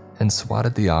 and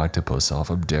swatted the octopus off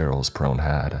of Darrow's prone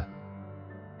head.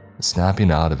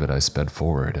 Snapping out of it, I sped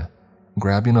forward,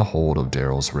 grabbing a hold of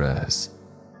Darrow's wrist,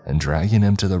 and dragging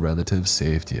him to the relative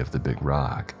safety of the big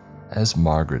rock as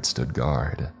Margaret stood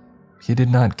guard. He did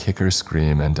not kick or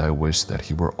scream, and I wished that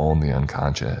he were only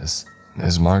unconscious.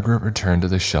 As Margaret returned to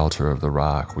the shelter of the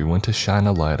rock, we went to shine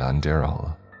a light on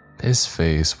Darrow. His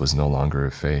face was no longer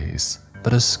a face,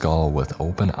 but a skull with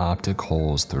open optic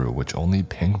holes through which only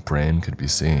pink brain could be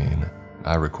seen.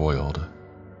 I recoiled.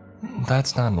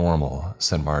 "That's not normal,"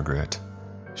 said Margaret,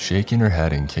 shaking her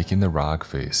head and kicking the rock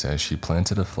face as she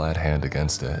planted a flat hand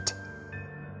against it.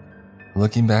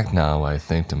 Looking back now, I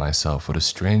think to myself what a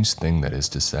strange thing that is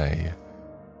to say.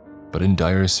 But in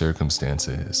dire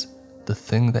circumstances, the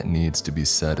thing that needs to be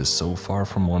said is so far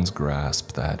from one's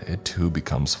grasp that it too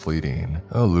becomes fleeting,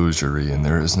 illusory, and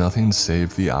there is nothing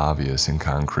save the obvious and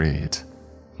concrete.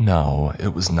 No,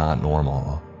 it was not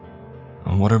normal.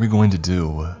 "What are we going to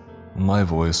do?" My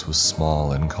voice was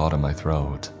small and caught in my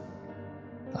throat.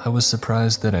 I was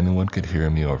surprised that anyone could hear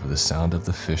me over the sound of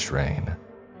the fish rain,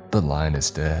 but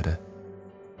Linus did.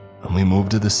 "We move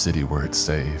to the city where it's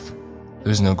safe.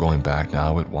 There's no going back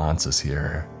now, it wants us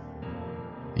here."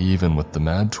 Even with the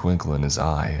mad twinkle in his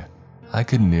eye, I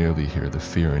could nearly hear the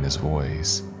fear in his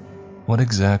voice. What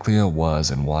exactly it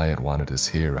was and why it wanted us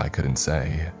here, I couldn't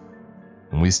say.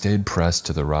 And we stayed pressed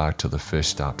to the rock till the fish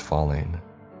stopped falling.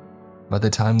 By the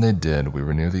time they did, we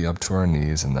were nearly up to our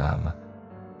knees in them.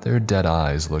 Their dead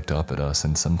eyes looked up at us,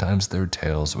 and sometimes their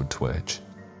tails would twitch,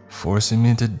 forcing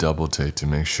me to double-take to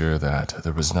make sure that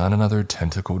there was not another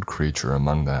tentacled creature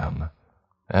among them.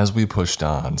 As we pushed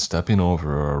on, stepping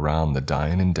over or around the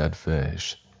dying and dead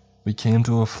fish, we came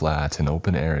to a flat and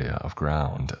open area of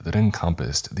ground that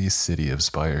encompassed the city of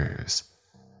spires.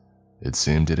 It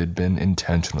seemed it had been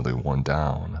intentionally worn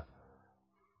down.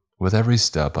 With every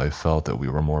step, I felt that we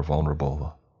were more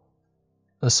vulnerable.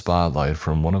 A spotlight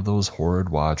from one of those horrid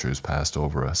watchers passed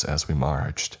over us as we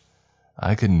marched.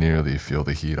 I could nearly feel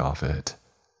the heat off it.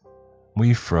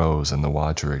 We froze and the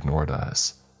watcher ignored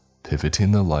us,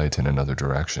 pivoting the light in another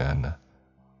direction.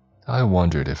 I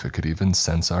wondered if it could even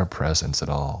sense our presence at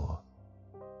all.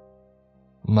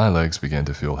 My legs began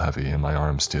to feel heavy and my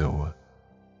arms too,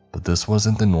 but this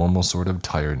wasn't the normal sort of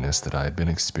tiredness that I had been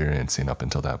experiencing up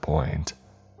until that point.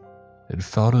 It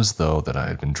felt as though that I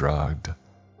had been drugged.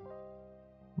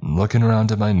 Looking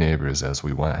around at my neighbors as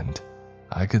we went,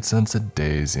 I could sense a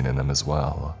dazing in them as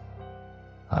well.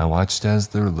 I watched as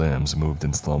their limbs moved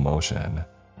in slow motion,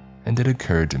 and it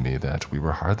occurred to me that we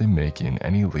were hardly making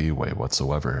any leeway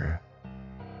whatsoever.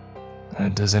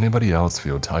 "Does anybody else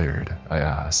feel tired?" I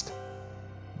asked.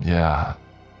 "Yeah."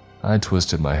 I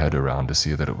twisted my head around to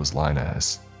see that it was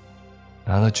Linus.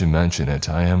 "Now that you mention it,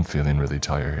 I am feeling really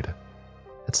tired.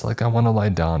 It's like I want to lie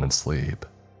down and sleep.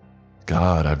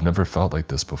 God, I've never felt like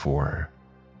this before."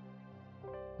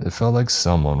 It felt like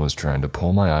someone was trying to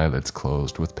pull my eyelids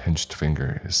closed with pinched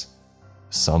fingers.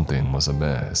 Something was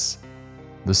amiss.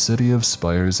 The city of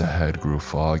spires ahead grew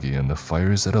foggy and the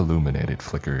fires that illuminated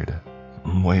flickered.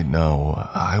 Wait, no,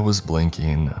 I was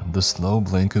blinking, the slow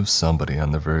blink of somebody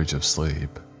on the verge of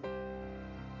sleep.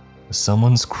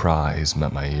 Someone's cries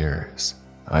met my ears.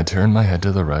 I turned my head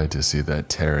to the right to see that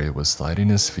Terry was sliding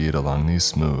his feet along the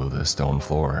smooth stone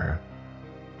floor.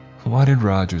 Why did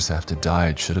Rogers have to die?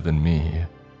 It should have been me.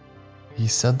 He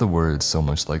said the words so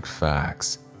much like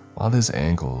facts, while his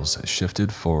ankles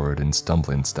shifted forward in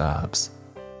stumbling steps.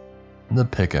 The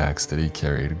pickaxe that he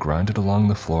carried grinded along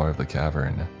the floor of the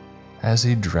cavern as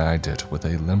he dragged it with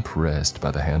a limp wrist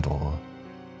by the handle.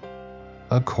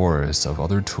 A chorus of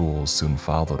other tools soon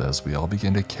followed as we all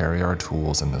began to carry our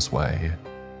tools in this way.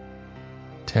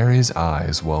 Terry's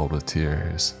eyes welled with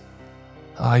tears.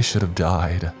 I should have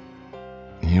died.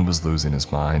 He was losing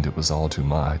his mind, it was all too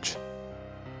much.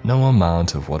 No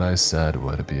amount of what I said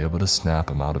would be able to snap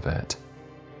him out of it.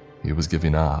 He was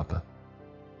giving up.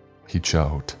 He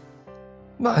choked.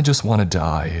 I just want to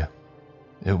die.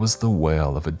 It was the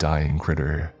wail of a dying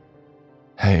critter.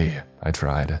 Hey, I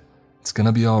tried. It's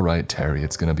gonna be alright, Terry,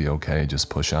 it's gonna be okay, just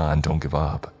push on, don't give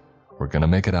up. We're gonna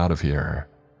make it out of here.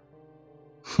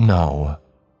 No.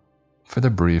 For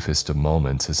the briefest of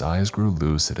moments, his eyes grew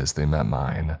lucid as they met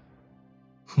mine.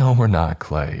 No, we're not,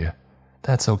 Clay.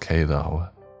 That's okay, though.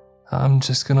 I'm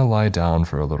just gonna lie down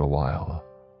for a little while.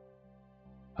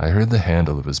 I heard the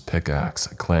handle of his pickaxe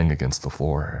clang against the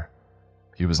floor.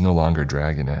 He was no longer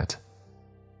dragging it.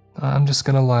 I'm just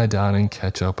gonna lie down and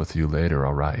catch up with you later,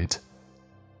 alright?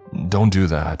 Don't do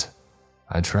that.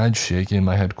 I tried shaking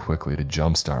my head quickly to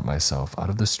jumpstart myself out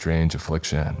of the strange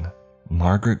affliction.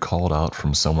 Margaret called out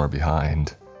from somewhere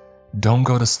behind. Don't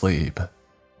go to sleep.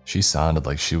 She sounded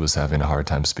like she was having a hard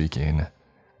time speaking.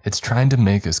 It's trying to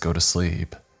make us go to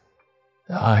sleep.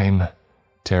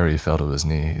 Terry fell to his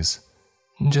knees.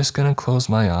 Just gonna close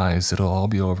my eyes, it'll all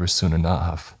be over soon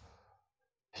enough.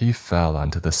 He fell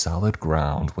onto the solid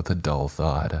ground with a dull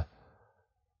thud.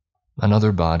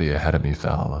 Another body ahead of me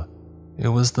fell. It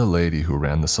was the lady who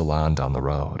ran the salon down the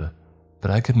road, but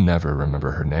I could never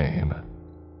remember her name.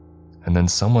 And then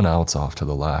someone else off to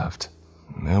the left.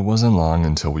 It wasn't long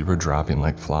until we were dropping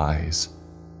like flies.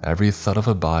 Every thud of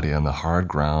a body on the hard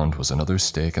ground was another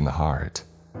stake in the heart.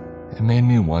 It made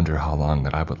me wonder how long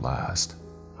that I would last.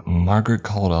 Margaret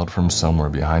called out from somewhere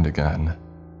behind again.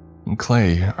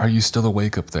 "Clay, are you still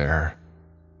awake up there?"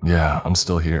 "Yeah, I'm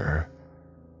still here."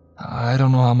 "I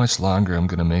don't know how much longer I'm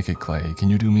gonna make it, Clay. Can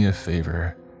you do me a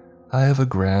favor? I have a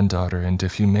granddaughter, and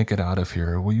if you make it out of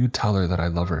here, will you tell her that I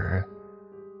love her?"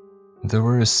 There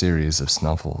were a series of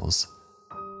snuffles.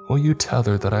 "Will you tell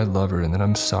her that I love her and that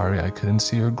I'm sorry I couldn't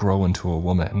see her grow into a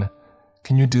woman?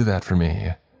 Can you do that for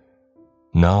me?"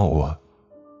 "No."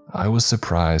 I was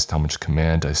surprised how much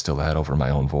command I still had over my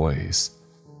own voice,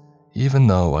 even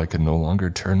though I could no longer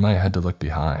turn my head to look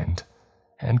behind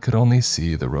and could only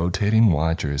see the rotating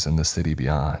watchers in the city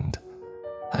beyond.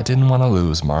 I didn't want to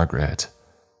lose Margaret.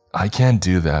 "I can't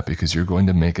do that because you're going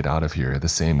to make it out of here the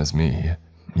same as me.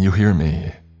 You hear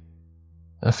me?"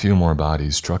 A few more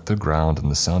bodies struck the ground,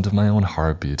 and the sound of my own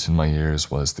heartbeat in my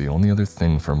ears was the only other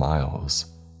thing for miles.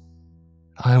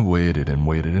 I waited and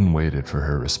waited and waited for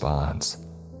her response.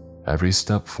 Every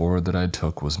step forward that I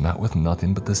took was met with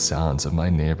nothing but the sounds of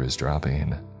my neighbors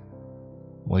dropping.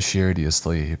 Was she already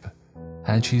asleep?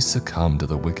 Had she succumbed to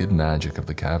the wicked magic of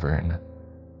the cavern?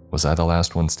 Was I the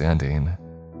last one standing?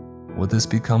 Would this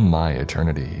become my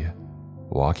eternity,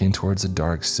 walking towards a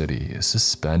dark city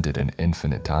suspended in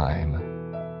infinite time?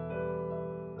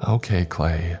 "Okay,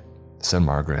 Clay," said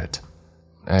Margaret.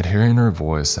 At hearing her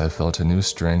voice, I felt a new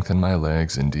strength in my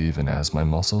legs, and even as my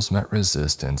muscles met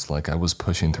resistance like I was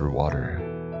pushing through water,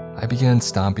 I began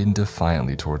stomping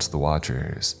defiantly towards the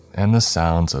watchers, and the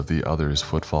sounds of the others'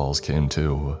 footfalls came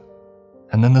too.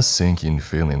 And then the sinking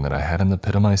feeling that I had in the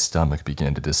pit of my stomach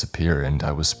began to disappear, and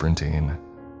I was sprinting.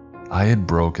 I had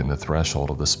broken the threshold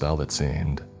of the spell, it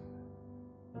seemed.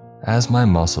 As my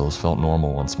muscles felt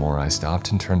normal once more, I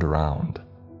stopped and turned around.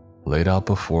 Laid out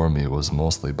before me was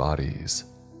mostly bodies.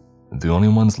 The only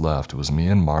ones left was me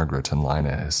and Margaret and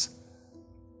Linus.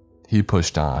 He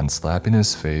pushed on, slapping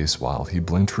his face while he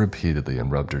blinked repeatedly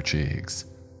and rubbed her cheeks.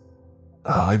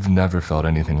 "I've never felt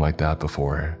anything like that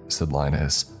before," said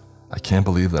Linus. "I can't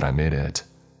believe that I made it."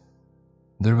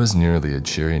 There was nearly a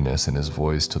cheeriness in his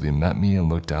voice till he met me and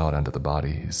looked out onto the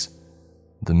bodies,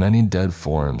 the many dead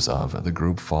forms of the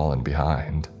group fallen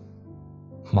behind.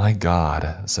 "My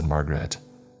God," said Margaret.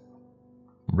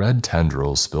 Red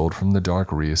tendrils spilled from the dark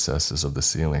recesses of the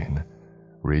ceiling,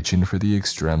 reaching for the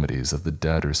extremities of the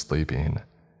dead or sleeping,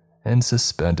 and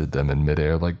suspended them in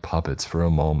midair like puppets for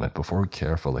a moment before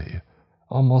carefully,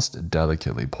 almost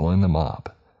delicately pulling them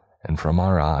up and from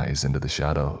our eyes into the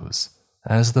shadows.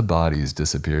 As the bodies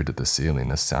disappeared to the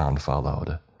ceiling, a sound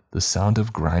followed, the sound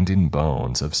of grinding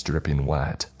bones, of stripping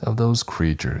wet, of those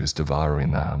creatures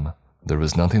devouring them. There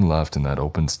was nothing left in that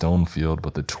open stone field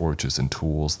but the torches and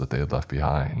tools that they had left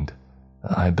behind.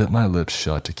 I bit my lips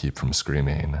shut to keep from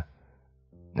screaming.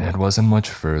 It wasn't much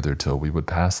further till we would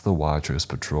pass the Watchers'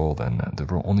 patrol, and there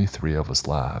were only 3 of us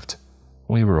left.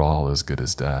 We were all as good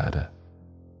as dead.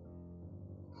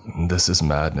 "This is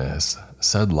madness,"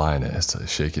 said Linus,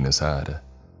 shaking his head.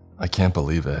 "I can't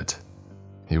believe it."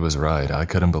 He was right, I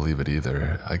couldn't believe it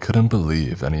either. I couldn't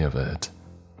believe any of it.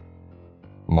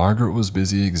 Margaret was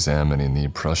busy examining the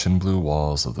Prussian blue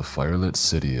walls of the firelit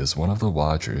city as one of the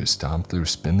Watchers stomped their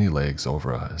spindly legs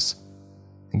over us,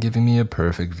 giving me a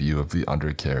perfect view of the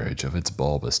undercarriage of its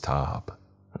bulbous top.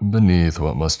 Beneath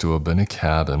what must have been a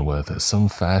cabin with some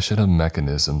fashion of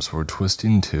mechanisms were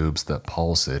twisting tubes that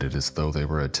pulsated as though they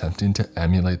were attempting to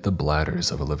emulate the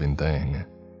bladders of a living thing.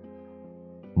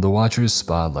 The Watcher's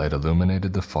spotlight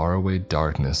illuminated the faraway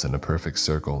darkness in a perfect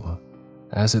circle,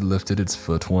 as it lifted its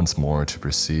foot once more to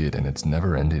proceed in its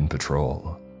never-ending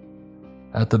patrol.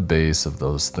 At the base of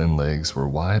those thin legs were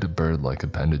wide bird-like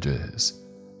appendages,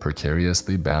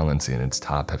 precariously balancing its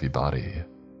top-heavy body.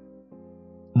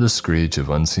 The screech of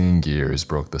unseen gears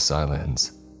broke the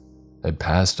silence. It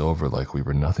passed over like we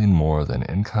were nothing more than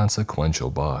inconsequential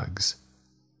bugs.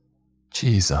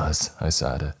 "Jesus," I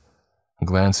said,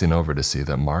 glancing over to see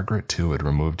that Margaret too had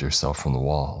removed herself from the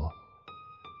wall.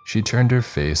 She turned her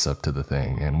face up to the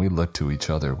thing, and we looked to each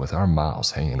other with our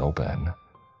mouths hanging open.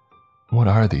 "What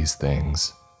are these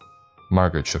things?"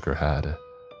 Margaret shook her head.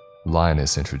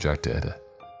 Linus interjected.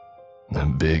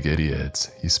 "Big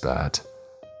idiots," he spat.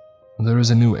 There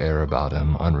was a new air about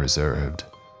him, unreserved.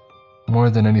 More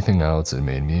than anything else, it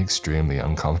made me extremely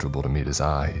uncomfortable to meet his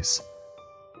eyes.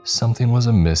 Something was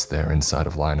amiss there inside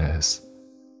of Linus.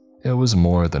 It was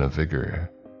more than a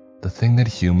vigor, the thing that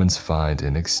humans find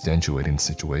in extenuating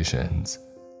situations.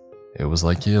 It was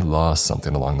like he had lost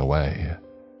something along the way.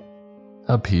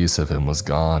 A piece of him was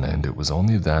gone, and it was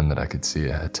only then that I could see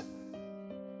it.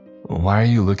 "Why are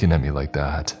you looking at me like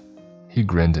that?" He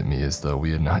grinned at me as though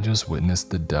we had not just witnessed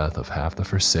the death of half the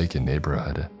forsaken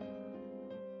neighborhood.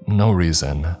 No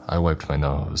reason, I wiped my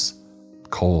nose.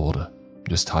 Cold,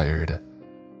 just tired.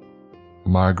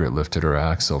 Margaret lifted her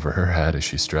axe over her head as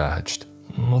she stretched.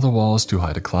 Well, the wall's too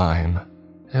high to climb.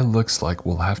 It looks like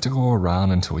we'll have to go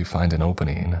around until we find an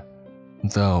opening.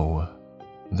 Though,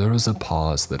 there was a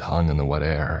pause that hung in the wet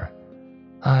air.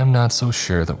 I'm not so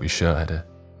sure that we should.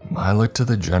 I looked to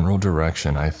the general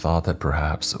direction. I thought that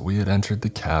perhaps we had entered the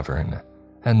cavern,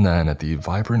 and then at the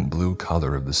vibrant blue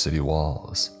color of the city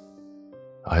walls.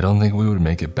 I don't think we would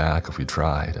make it back if we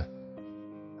tried.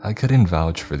 I couldn't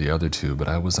vouch for the other two, but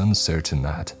I was uncertain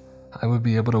that I would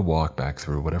be able to walk back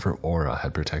through whatever aura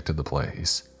had protected the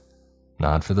place.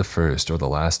 Not for the first or the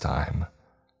last time.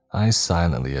 I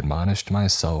silently admonished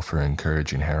myself for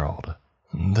encouraging Harold.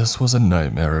 This was a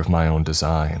nightmare of my own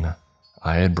design.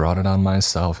 I had brought it on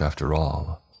myself after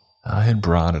all. I had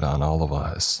brought it on all of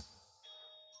us.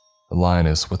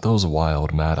 Linus, with those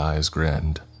wild, mad eyes,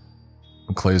 grinned.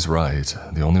 Clay's right.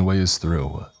 The only way is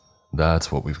through.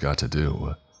 That's what we've got to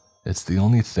do. It's the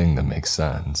only thing that makes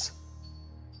sense.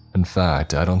 In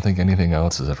fact, I don't think anything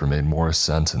else has ever made more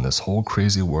sense in this whole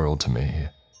crazy world to me.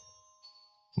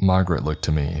 Margaret looked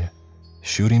to me,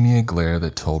 shooting me a glare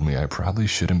that told me I probably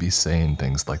shouldn't be saying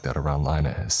things like that around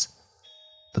Linus.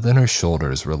 But then her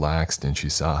shoulders relaxed and she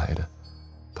sighed,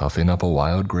 puffing up a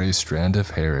wild gray strand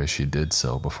of hair as she did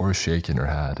so before shaking her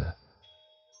head.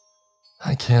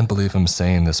 I can't believe I'm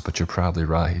saying this, but you're probably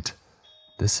right.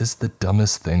 This is the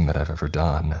dumbest thing that I've ever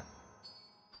done.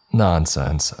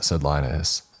 Nonsense, said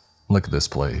Linus. Look at this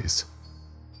place.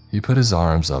 He put his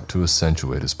arms up to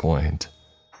accentuate his point.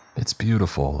 It's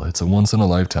beautiful. It's a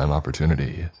once-in-a-lifetime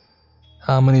opportunity.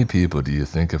 How many people do you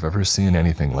think have ever seen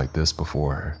anything like this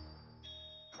before?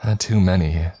 Too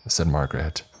many, said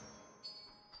Margaret.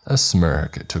 A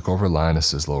smirk took over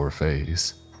Linus's lower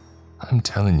face. I'm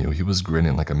telling you, he was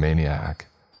grinning like a maniac.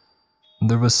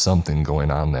 There was something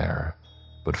going on there,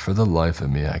 but for the life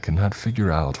of me I could not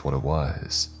figure out what it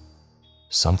was.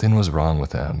 Something was wrong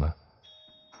with him.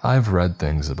 I've read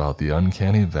things about the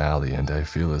uncanny valley and I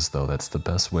feel as though that's the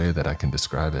best way that I can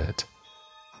describe it.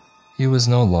 He was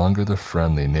no longer the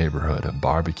friendly neighborhood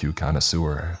barbecue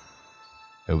connoisseur.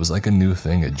 It was like a new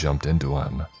thing had jumped into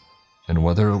him, and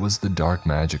whether it was the dark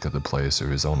magic of the place or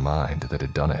his own mind that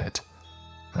had done it,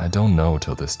 I don't know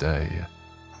till this day.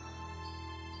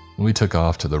 We took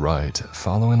off to the right,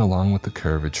 following along with the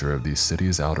curvature of the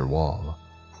city's outer wall.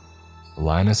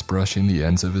 Linus brushing the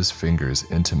ends of his fingers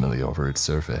intimately over its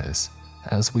surface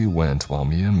as we went while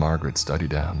me and Margaret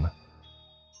studied him.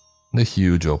 The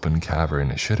huge open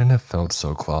cavern shouldn't have felt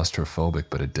so claustrophobic,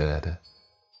 but it did.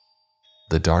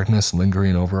 The darkness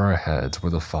lingering over our heads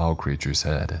where the foul creature's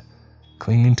head,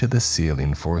 clinging to the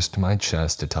ceiling, forced my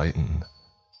chest to tighten.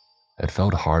 It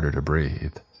felt harder to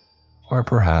breathe, or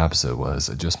perhaps it was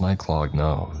just my clogged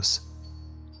nose.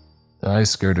 I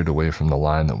skirted away from the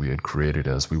line that we had created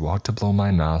as we walked to blow my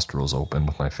nostrils open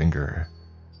with my finger.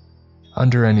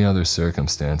 Under any other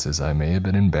circumstances, I may have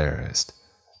been embarrassed,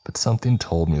 but something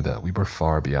told me that we were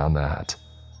far beyond that.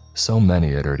 So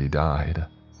many had already died.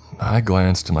 I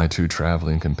glanced to my two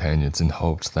traveling companions and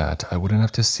hoped that I wouldn't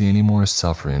have to see any more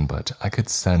suffering, but I could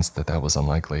sense that that was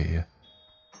unlikely.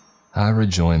 I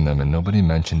rejoined them and nobody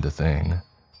mentioned a thing.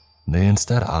 They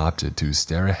instead opted to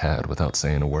stare ahead without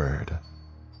saying a word.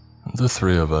 The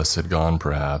three of us had gone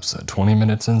perhaps 20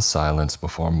 minutes in silence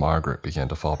before Margaret began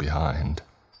to fall behind,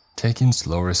 taking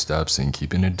slower steps and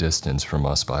keeping a distance from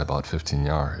us by about 15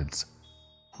 yards.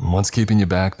 "What's keeping you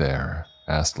back there?"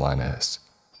 asked Linus.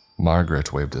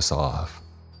 Margaret waved us off.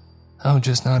 "Oh,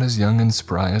 just not as young and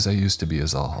spry as I used to be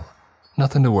is all.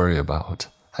 Nothing to worry about.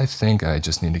 I think I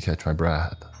just need to catch my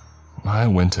breath." I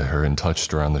went to her and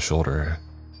touched her on the shoulder.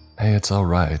 "Hey, it's all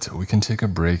right. We can take a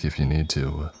break if you need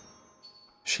to."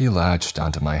 She latched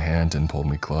onto my hand and pulled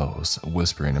me close,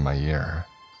 whispering in my ear,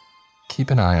 "Keep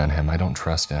an eye on him. I don't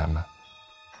trust him."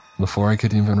 Before I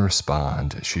could even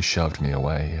respond, she shoved me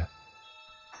away.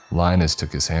 Linus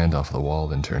took his hand off the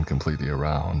wall and turned completely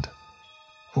around.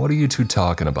 "What are you two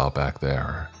talking about back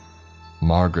there?"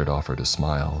 Margaret offered a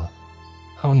smile.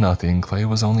 "Oh, nothing. Clay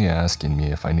was only asking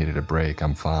me if I needed a break.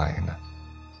 I'm fine."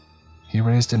 He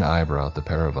raised an eyebrow at the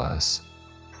pair of us.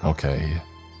 "Okay."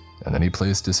 And then he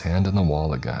placed his hand on the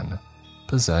wall again,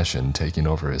 possession taking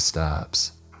over his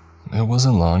steps. It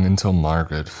wasn't long until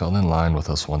Margaret fell in line with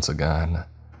us once again.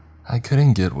 I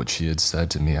couldn't get what she had said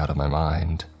to me out of my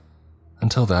mind.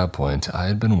 Until that point, I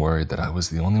had been worried that I was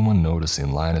the only one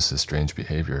noticing Linus's strange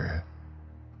behavior.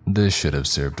 This should have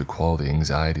served to quell the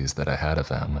anxieties that I had of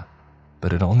him,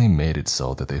 but it only made it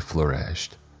so that they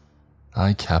flourished.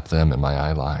 I kept them in my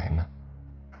eyeline,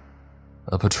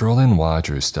 A patrolling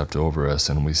watcher stepped over us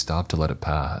and we stopped to let it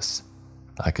pass.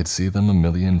 I could see them a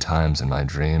million times in my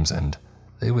dreams and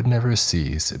they would never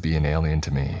cease being alien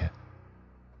to me.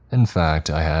 In fact,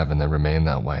 I have and they remain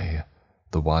that way.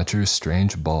 The watcher's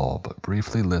strange bulb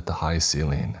briefly lit the high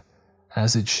ceiling.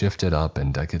 As it shifted up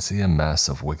and I could see a mess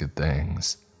of wicked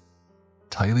things.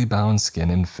 Tightly bound skin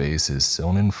and faces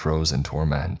sewn in frozen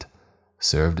torment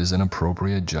served as an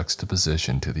appropriate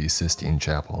juxtaposition to the Sistine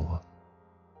Chapel.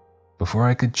 Before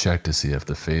I could check to see if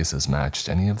the faces matched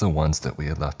any of the ones that we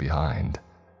had left behind,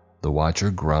 the watcher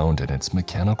groaned in its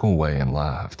mechanical way and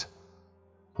laughed.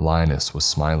 Linus was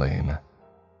smiling.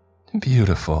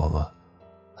 Beautiful.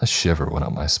 A shiver went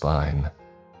up my spine.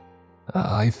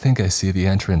 I think I see the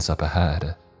entrance up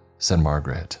ahead, said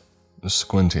Margaret.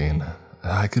 Squinting,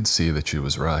 I could see that she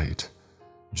was right.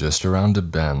 Just around a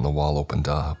bend, the wall opened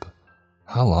up.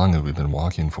 How long had we been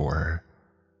walking for?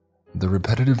 The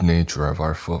repetitive nature of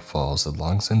our footfalls had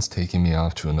long since taken me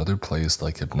off to another place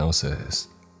like hypnosis.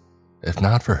 If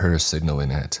not for her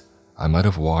signaling it, I might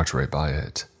have walked right by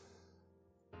it.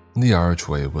 The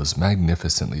archway was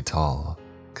magnificently tall,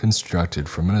 constructed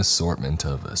from an assortment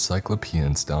of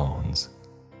cyclopean stones.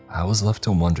 I was left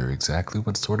to wonder exactly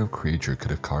what sort of creature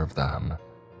could have carved them.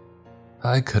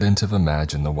 I couldn't have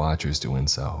imagined the watchers doing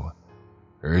so,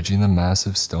 urging the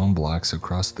massive stone blocks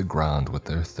across the ground with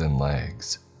their thin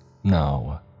legs.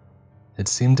 No, it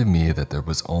seemed to me that there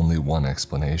was only one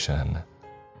explanation.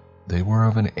 They were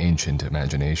of an ancient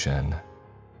imagination,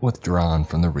 withdrawn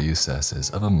from the recesses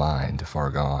of a mind far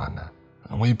gone.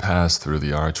 We passed through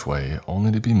the archway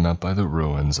only to be met by the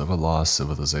ruins of a lost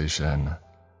civilization.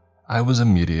 I was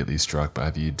immediately struck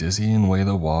by the dizzying way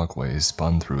the walkways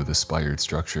spun through the spired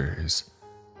structures.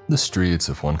 The streets,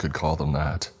 if one could call them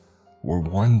that, were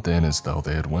worn thin as though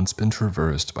they had once been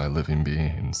traversed by living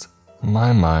beings.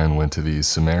 My mind went to these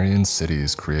Sumerian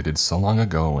cities created so long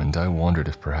ago, and I wondered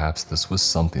if perhaps this was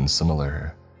something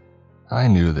similar. I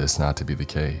knew this not to be the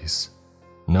case.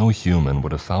 No human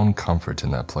would have found comfort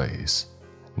in that place.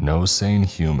 No sane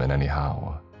human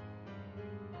anyhow.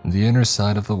 The inner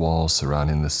side of the wall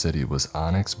surrounding the city was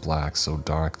onyx black, so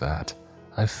dark that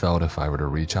I felt if I were to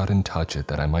reach out and touch it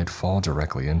that I might fall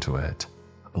directly into it.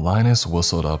 Linus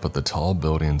whistled up at the tall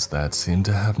buildings that seemed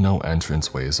to have no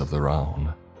entranceways of their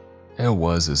own. It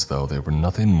was as though they were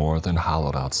nothing more than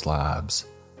hollowed out slabs.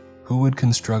 Who would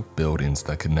construct buildings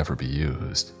that could never be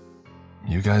used?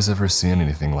 You guys ever seen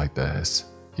anything like this?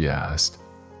 He asked.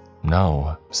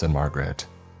 No, said Margaret.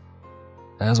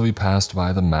 As we passed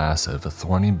by the massive,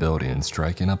 thorny building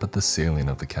striking up at the ceiling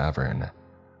of the cavern,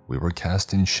 we were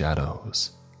casting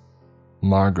shadows.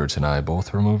 Margaret and I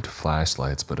both removed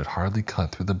flashlights, but it hardly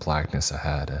cut through the blackness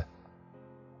ahead.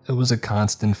 It was a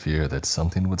constant fear that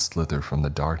something would slither from the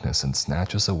darkness and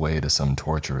snatch us away to some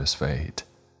torturous fate.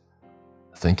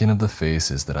 Thinking of the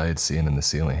faces that I had seen in the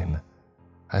ceiling,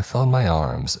 I felt my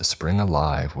arms spring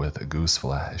alive with goose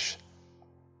flesh.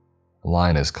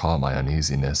 Linus caught my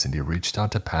uneasiness and he reached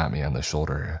out to pat me on the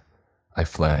shoulder. I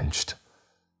flinched.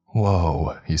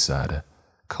 Whoa, he said.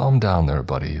 Calm down there,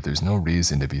 buddy. There's no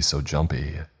reason to be so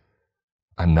jumpy.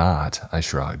 I'm not, I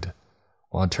shrugged,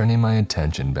 while turning my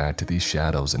attention back to these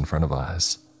shadows in front of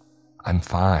us. I'm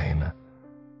fine.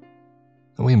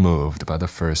 We moved by the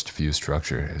first few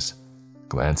structures,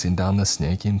 glancing down the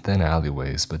snaking thin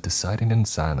alleyways but deciding in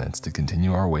silence to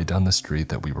continue our way down the street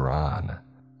that we were on.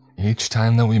 Each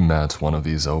time that we met one of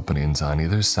these openings on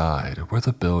either side where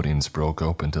the buildings broke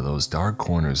open to those dark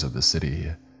corners of the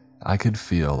city, I could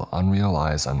feel unreal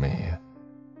eyes on me.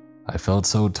 I felt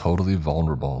so totally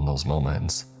vulnerable in those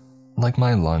moments, like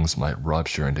my lungs might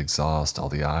rupture and exhaust all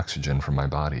the oxygen from my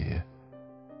body.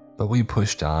 But we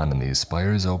pushed on and these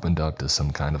spires opened up to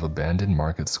some kind of abandoned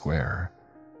market square,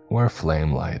 where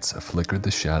flame lights flickered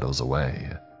the shadows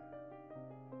away.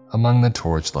 Among the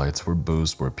torchlights were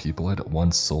booths where people had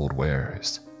once sold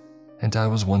wares, and I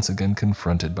was once again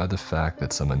confronted by the fact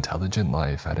that some intelligent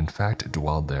life had in fact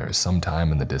dwelled there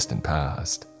sometime in the distant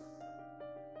past.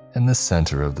 In the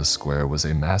center of the square was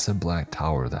a massive black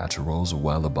tower that rose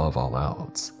well above all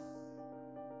else.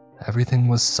 Everything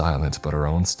was silent but our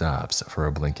own steps for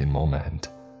a blinking moment.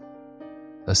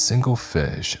 A single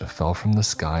fish fell from the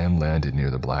sky and landed near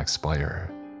the black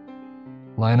spire.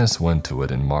 Linus went to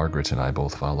it and Margaret and I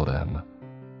both followed him.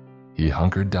 He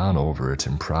hunkered down over it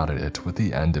and prodded it with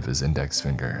the end of his index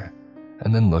finger,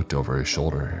 and then looked over his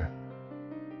shoulder.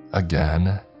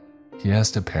 Again? He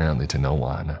asked apparently to no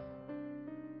one.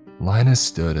 Linus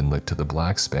stood and looked to the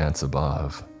black expanse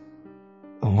above.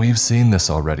 We've seen this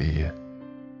already,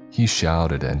 he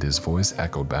shouted and his voice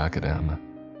echoed back at him.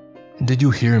 Did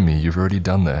you hear me? You've already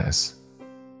done this.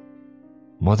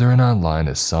 Whether or not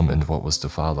Linus summoned what was to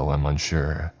follow, I'm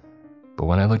unsure, but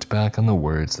when I looked back on the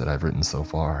words that I've written so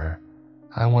far,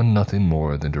 I want nothing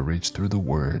more than to reach through the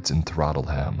words and throttle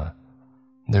him.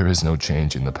 There is no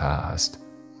changing the past.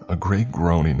 A great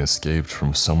groaning escaped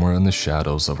from somewhere in the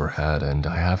shadows overhead, and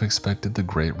I half expected the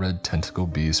great red tentacle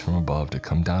beasts from above to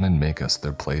come down and make us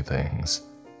their playthings.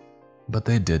 But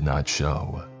they did not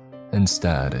show.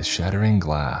 Instead, a shattering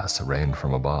glass rained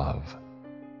from above.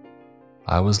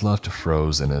 I was left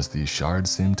frozen as these shards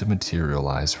seemed to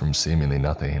materialize from seemingly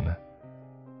nothing.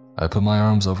 I put my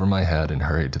arms over my head and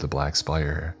hurried to the black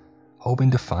spire,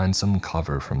 hoping to find some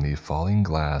cover from the falling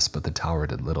glass, but the tower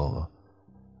did little.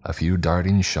 A few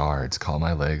darting shards caught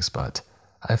my legs, but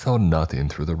I felt nothing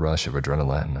through the rush of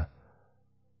adrenaline.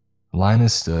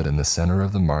 Linus stood in the center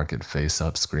of the market face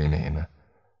up screaming.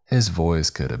 His voice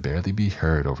could barely be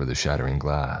heard over the shattering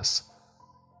glass.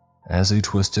 As he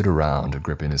twisted around,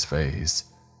 gripping his face,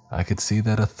 I could see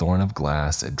that a thorn of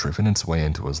glass had driven its way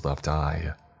into his left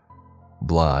eye.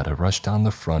 Blood rushed down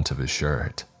the front of his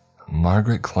shirt.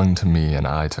 Margaret clung to me and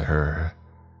I to her.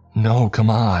 "No,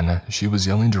 come on," she was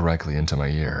yelling directly into my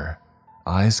ear,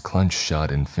 eyes clenched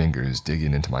shut and fingers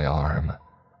digging into my arm.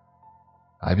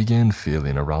 I began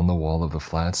feeling around the wall of the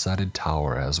flat-sided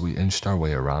tower as we inched our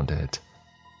way around it.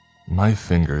 My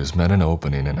fingers met an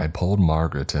opening and I pulled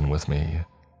Margaret in with me.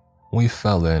 We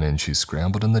fell in and she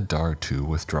scrambled in the dark to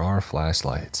withdraw our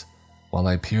flashlights, while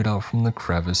I peered out from the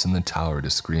crevice in the tower to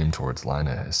scream towards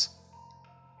Linus.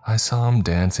 I saw him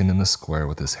dancing in the square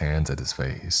with his hands at his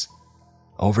face.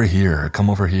 "Over here, come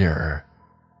over here."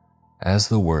 As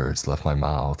the words left my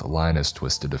mouth, Linus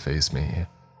twisted to face me,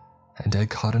 and I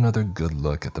caught another good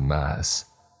look at the mess.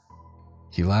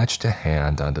 He latched a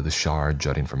hand onto the shard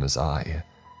jutting from his eye,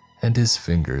 and his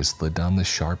fingers slid down the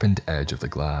sharpened edge of the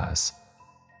glass,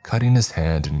 cutting his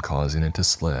hand and causing it to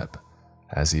slip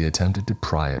as he attempted to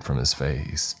pry it from his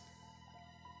face.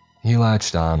 He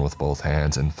latched on with both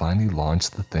hands and finally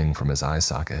launched the thing from his eye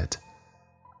socket.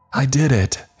 "I did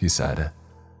it," he said,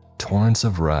 torrents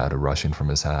of red rushing from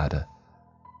his head.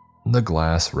 The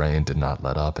glass rain did not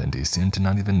let up, and he seemed to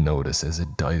not even notice as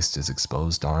it diced his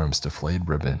exposed arms to flayed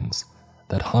ribbons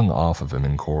that hung off of him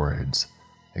in cords,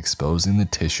 exposing the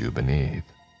tissue beneath.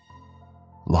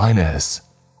 "Linus!"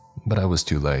 But I was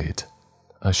too late.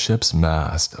 A ship's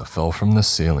mast fell from the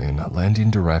ceiling, landing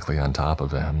directly on top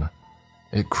of him.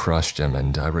 It crushed him,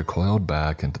 and I recoiled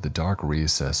back into the dark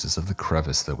recesses of the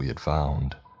crevice that we had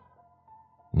found.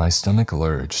 My stomach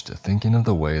lurched, thinking of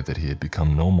the way that he had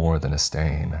become no more than a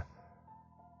stain.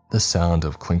 The sound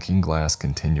of clinking glass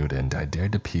continued, and I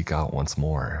dared to peek out once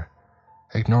more,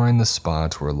 ignoring the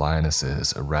spots where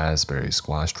Linus's raspberry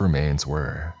squashed remains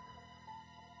were.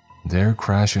 There,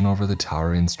 crashing over the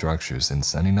towering structures and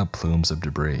sending up plumes of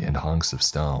debris and hunks of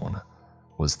stone,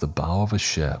 was the bow of a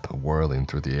ship whirling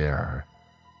through the air.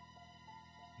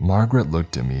 Margaret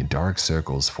looked at me, dark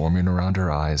circles forming around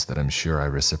her eyes that I'm sure I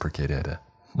reciprocated.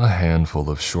 A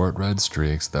handful of short red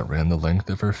streaks that ran the length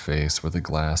of her face where the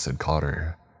glass had caught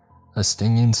her. A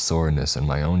stinging soreness in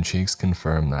my own cheeks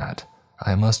confirmed that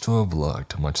I must have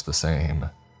looked much the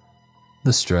same.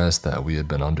 The stress that we had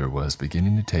been under was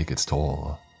beginning to take its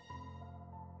toll.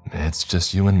 "It's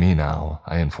just you and me now,"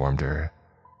 I informed her.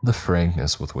 The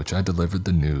frankness with which I delivered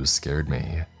the news scared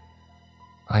me.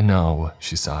 "I know,"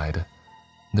 she sighed.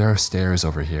 "There are stairs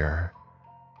over here."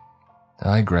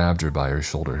 I grabbed her by her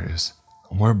shoulders.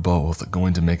 "We're both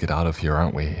going to make it out of here,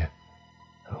 aren't we?"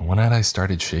 When had I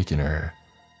started shaking her?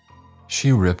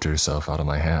 She ripped herself out of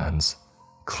my hands.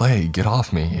 "Clay, get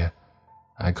off me!"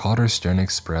 I caught her stern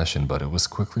expression, but it was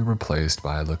quickly replaced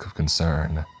by a look of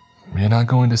concern. "You're not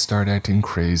going to start acting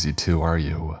crazy too, are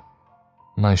you?"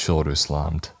 My shoulders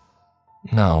slumped.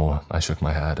 "No," I shook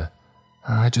my head.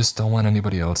 "I just don't want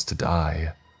anybody else to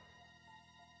die."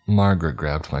 Margaret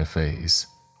grabbed my face.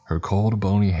 Her cold,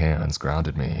 bony hands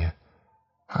grounded me.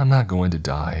 "I'm not going to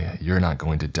die. You're not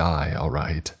going to die, all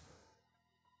right."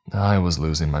 I was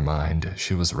losing my mind.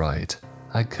 She was right.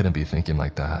 I couldn't be thinking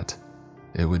like that.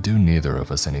 It would do neither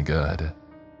of us any good.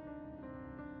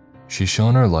 She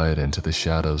shone her light into the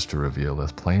shadows to reveal a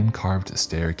plain carved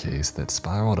staircase that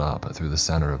spiraled up through the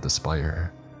center of the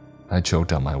spire. I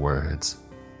choked out my words.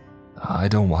 "I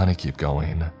don't want to keep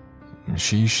going."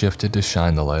 She shifted to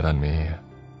shine the light on me.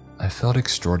 I felt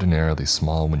extraordinarily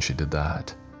small when she did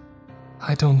that.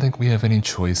 "I don't think we have any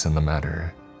choice in the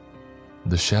matter."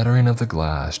 The shattering of the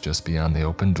glass just beyond the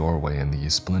open doorway and the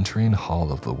splintering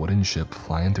hull of the wooden ship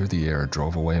flying through the air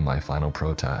drove away my final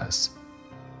protests.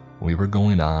 We were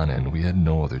going on and we had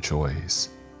no other choice.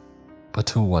 But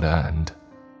to what end?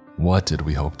 What did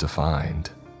we hope to find?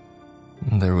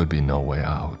 There would be no way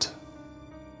out.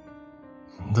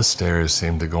 The stairs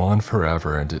seemed to go on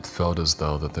forever, and it felt as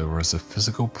though that there was a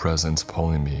physical presence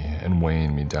pulling me and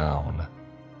weighing me down.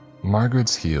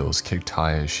 Margaret's heels kicked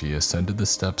high as she ascended the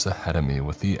steps ahead of me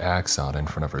with the axe out in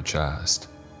front of her chest.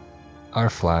 Our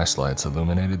flashlights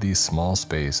illuminated the small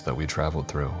space that we traveled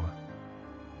through.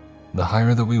 The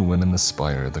higher that we went in the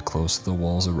spire, the closer the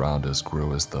walls around us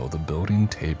grew, as though the building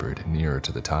tapered nearer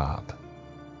to the top.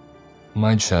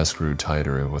 My chest grew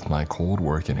tighter with my cold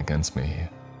working against me.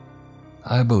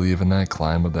 I believe in that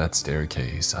climb of that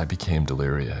staircase, I became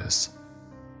delirious.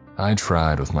 I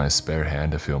tried with my spare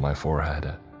hand to feel my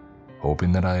forehead,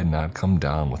 hoping that I had not come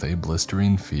down with a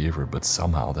blistering fever, but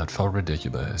somehow that felt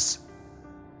ridiculous.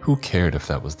 Who cared if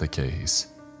that was the case?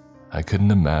 I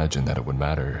couldn't imagine that it would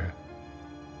matter.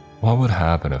 What would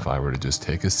happen if I were to just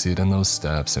take a seat on those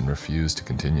steps and refuse to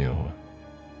continue?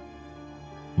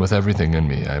 With everything in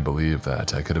me, I believed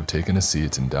that I could have taken a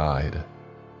seat and died.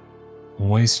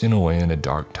 Wasting away in a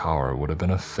dark tower would have been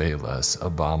a fate less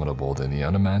abominable than the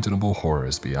unimaginable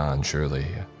horrors beyond, surely.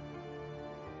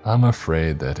 I'm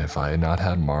afraid that if I had not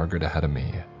had Margaret ahead of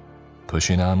me,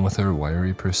 pushing on with her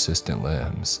wiry, persistent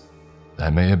limbs,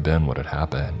 that may have been what had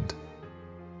happened.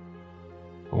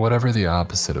 Whatever the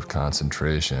opposite of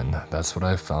concentration, that's what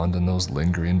I found in those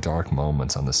lingering dark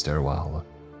moments on the stairwell.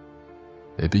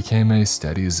 It became a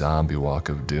steady zombie walk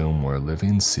of doom where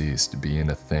living ceased being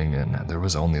a thing and there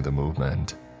was only the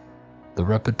movement. The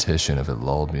repetition of it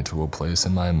lulled me to a place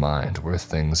in my mind where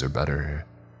things are better.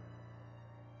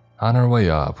 On our way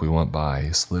up, we went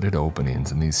by slitted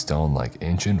openings in these stone-like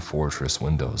ancient fortress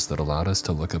windows that allowed us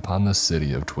to look upon the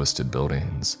city of twisted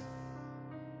buildings.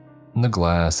 The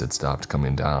glass had stopped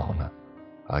coming down.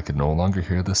 I could no longer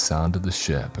hear the sound of the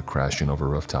ship crashing over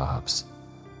rooftops.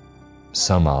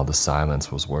 Somehow the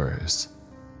silence was worse.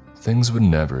 Things would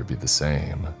never be the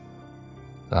same.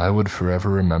 I would forever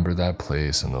remember that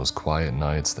place and those quiet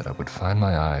nights that I would find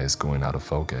my eyes going out of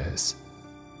focus.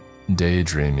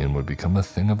 Daydreaming would become a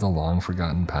thing of the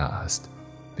long-forgotten past,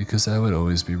 because I would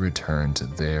always be returned to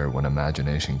there when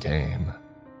imagination came.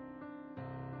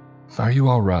 "Are you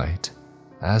all right?"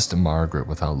 asked Margaret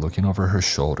without looking over her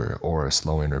shoulder or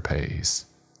slowing her pace.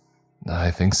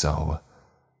 "I think so.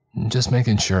 Just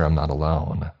making sure I'm not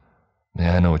alone."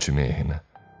 "Yeah, I know what you mean."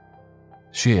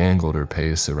 She angled her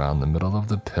pace around the middle of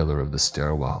the pillar of the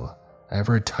stairwell,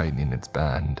 ever tightening its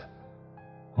bend.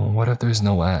 "What if there's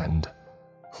no end?"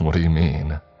 "What do you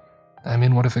mean?" "I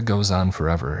mean, what if it goes on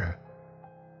forever?"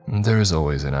 "There's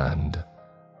always an end."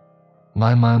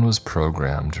 My mind was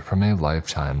programmed from a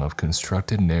lifetime of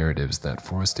constructed narratives that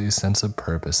forced a sense of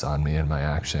purpose on me and my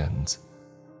actions.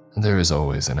 There is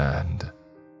always an end.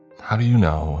 "How do you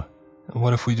know?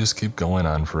 What if we just keep going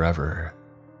on forever?"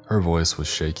 Her voice was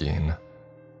shaking.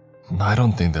 "I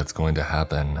don't think that's going to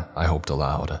happen," I hoped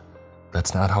aloud.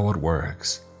 "That's not how it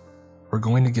works. We're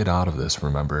going to get out of this,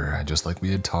 remember, just like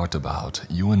we had talked about,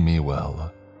 you and me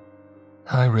will."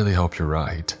 "I really hope you're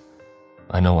right."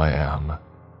 "I know I am."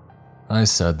 I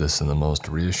said this in the most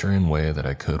reassuring way that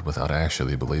I could without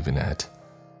actually believing it,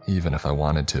 even if I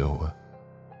wanted to.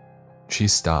 She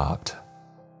stopped.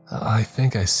 "I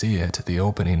think I see it, the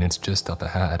opening, it's just up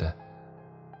ahead."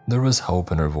 There was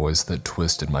hope in her voice that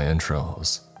twisted my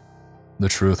entrails. The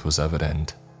truth was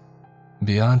evident.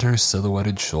 Beyond her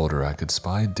silhouetted shoulder, I could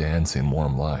spy dancing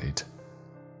warm light.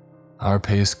 Our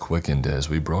pace quickened as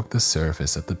we broke the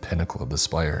surface at the pinnacle of the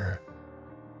spire.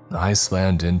 I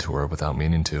slammed into her without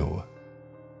meaning to.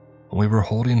 We were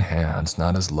holding hands,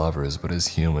 not as lovers but as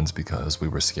humans, because we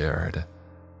were scared.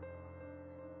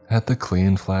 At the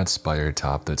clean, flat spire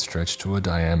top that stretched to a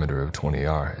diameter of 20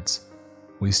 yards,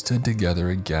 we stood together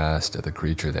aghast at the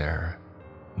creature there.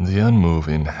 The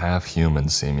unmoving, half-human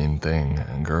seeming thing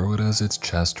gurgled as its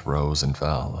chest rose and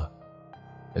fell.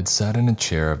 It sat in a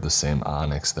chair of the same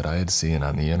onyx that I had seen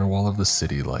on the inner wall of the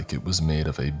city, like it was made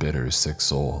of a bitter, sick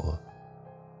soul.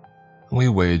 We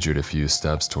wagered a few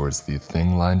steps towards the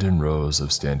thing lined in rows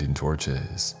of standing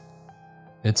torches.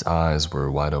 Its eyes were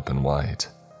wide open white,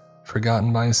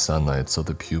 forgotten by sunlight, so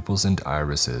the pupils and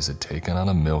irises had taken on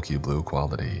a milky blue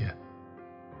quality.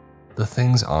 The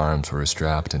thing's arms were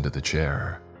strapped into the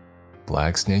chair,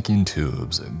 black snaking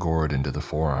tubes gored into the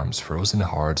forearms, frozen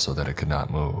hard so that it could not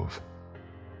move.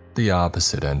 The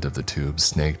opposite end of the tube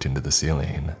snaked into the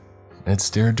ceiling. It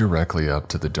stared directly up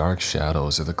to the dark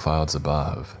shadows of the clouds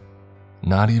above.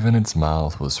 Not even its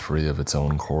mouth was free of its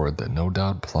own cord that no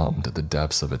doubt plumbed the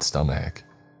depths of its stomach.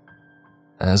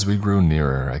 As we grew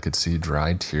nearer, I could see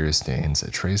dry tear stains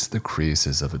that traced the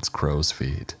creases of its crow's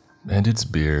feet, and its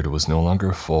beard was no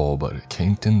longer full but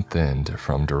kinked and thinned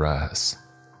from duress.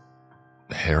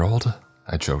 "Harold?"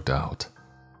 I choked out.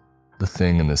 The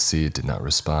thing in the seat did not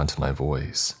respond to my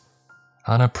voice.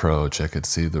 On approach, I could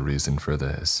see the reason for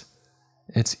this.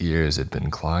 Its ears had been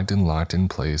clogged and locked in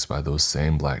place by those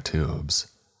same black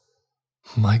tubes.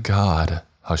 "My God,"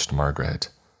 hushed Margaret.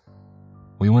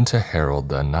 We went to Harold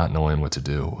then, not knowing what to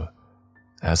do.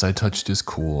 As I touched his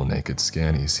cool, naked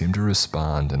skin, he seemed to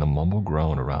respond in a mumble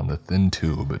groan around the thin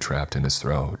tube trapped in his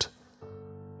throat.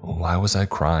 Why was I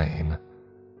crying?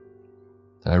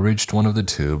 I reached one of the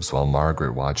tubes while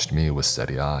Margaret watched me with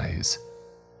steady eyes.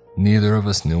 Neither of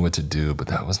us knew what to do, but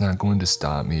that was not going to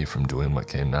stop me from doing what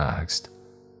came next.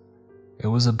 It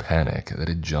was a panic that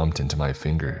had jumped into my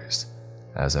fingers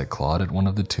as I clawed at one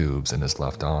of the tubes in his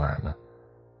left arm.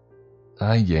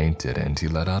 I yanked it and he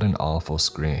let out an awful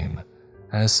scream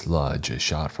as sludge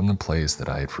shot from the place that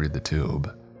I had freed the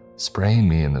tube, spraying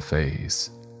me in the face.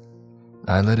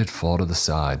 I let it fall to the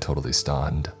side, totally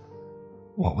stunned.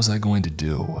 What was I going to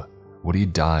do? Would he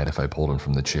die if I pulled him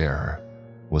from the chair?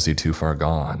 Was he too far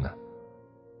gone?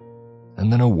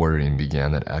 And then a whirring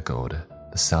began that echoed.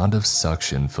 The sound of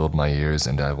suction filled my ears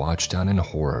and I watched down in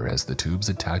horror as the tubes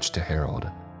attached to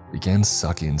Harold began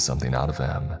sucking something out of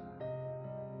him.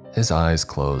 His eyes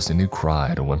closed and he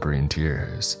cried, whimpering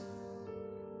tears.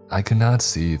 I could not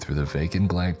see through the vacant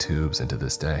black tubes into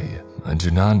this day. I do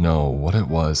not know what it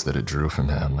was that it drew from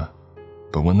him,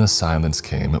 but when the silence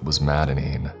came, it was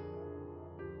maddening.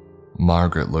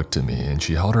 Margaret looked at me and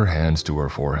she held her hands to her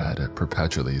forehead,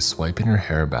 perpetually swiping her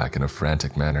hair back in a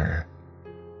frantic manner.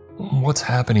 "What's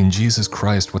happening? Jesus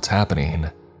Christ, what's happening?"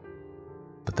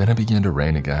 But then it began to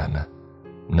rain again.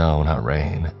 No, not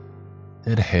rain.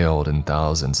 It hailed and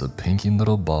thousands of pinky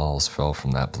little balls fell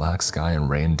from that black sky and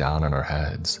rained down on our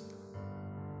heads.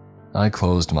 I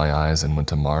closed my eyes and went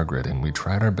to Margaret and we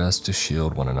tried our best to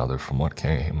shield one another from what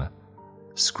came,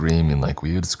 screaming like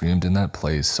we had screamed in that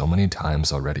place so many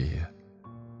times already.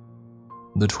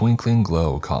 The twinkling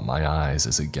glow caught my eyes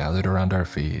as it gathered around our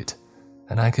feet,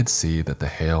 and I could see that the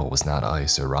hail was not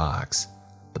ice or rocks,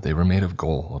 but they were made of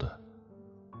gold.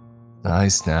 I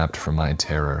snapped from my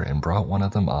terror and brought one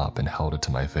of them up and held it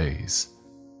to my face.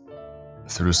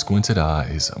 Through squinted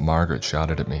eyes, Margaret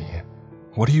shouted at me,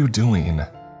 "What are you doing?"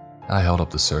 I held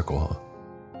up the circle.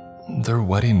 "They're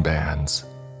wedding bands."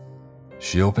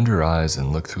 She opened her eyes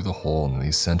and looked through the hole in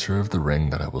the center of the ring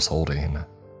that I was holding.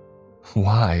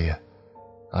 "Why?"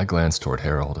 I glanced toward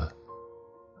Harold.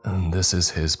 "This is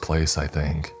his place, I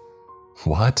think."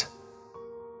 "What?"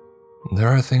 "There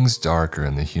are things darker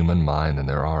in the human mind than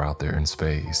there are out there in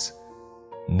space.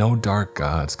 No dark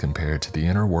gods compared to the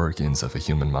inner workings of a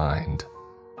human mind.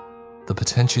 The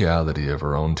potentiality of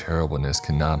our own terribleness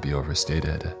cannot be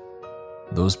overstated.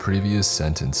 Those previous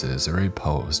sentences are a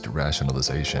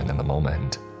post-rationalization in the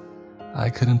moment.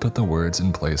 I couldn't put the words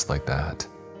in place like that.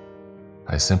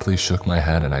 I simply shook my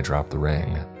head and I dropped the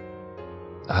ring.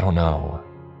 I don't know.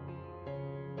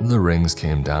 The rings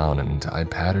came down and I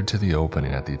pattered to the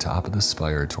opening at the top of the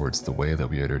spire towards the way that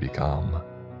we had already come.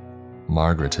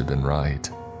 Margaret had been right.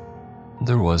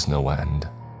 There was no end,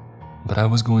 but I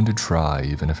was going to try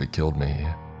even if it killed me.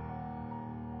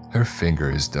 Her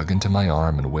fingers dug into my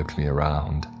arm and whipped me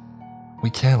around. "We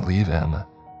can't leave him."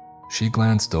 She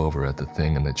glanced over at the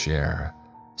thing in the chair,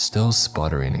 still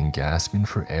sputtering and gasping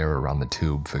for air around the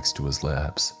tube fixed to his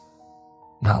lips.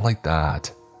 "Not like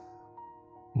that."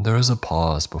 There was a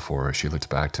pause before she looked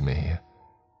back to me.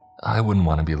 "I wouldn't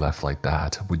want to be left like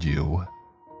that, would you?"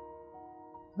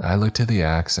 I looked at the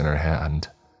axe in her hand.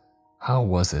 How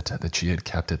was it that she had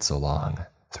kept it so long,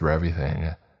 through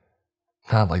everything?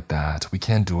 "Not like that, we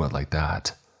can't do it like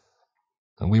that."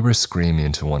 We were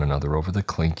screaming to one another over the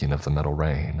clinking of the metal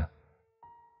rain.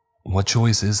 "What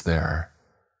choice is there?"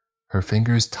 Her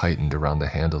fingers tightened around the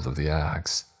handle of the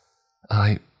axe.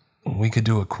 We could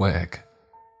do it quick."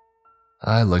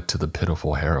 I looked to the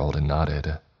pitiful Harold and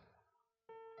nodded.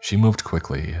 She moved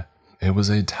quickly. It was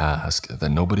a task that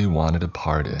nobody wanted a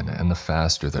part in, and the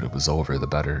faster that it was over, the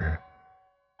better.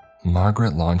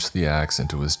 Margaret launched the axe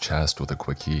into his chest with a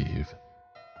quick heave.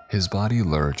 His body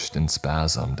lurched and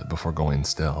spasmed before going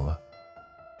still.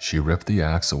 She ripped the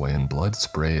axe away and blood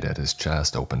sprayed at his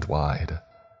chest opened wide.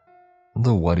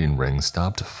 The wedding ring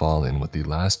stopped falling with the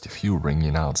last few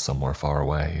ringing out somewhere far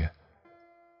away.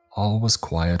 All was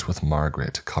quiet with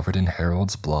Margaret covered in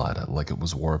Harold's blood like it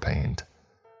was war paint.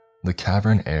 The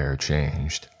cavern air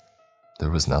changed. There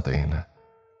was nothing.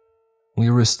 We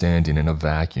were standing in a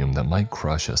vacuum that might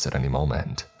crush us at any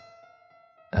moment.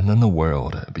 And then the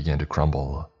world began to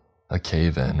crumble. A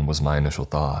cave-in was my initial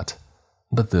thought.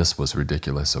 But this was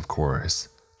ridiculous, of course.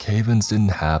 Cave-ins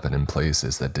didn't happen in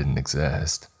places that didn't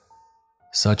exist.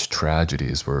 Such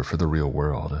tragedies were for the real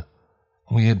world.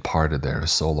 We had parted there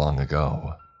so long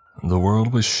ago. The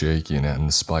world was shaking and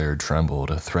the spire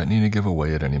trembled, threatening to give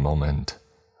away at any moment.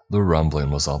 The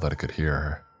rumbling was all that I could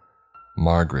hear.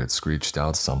 Margaret screeched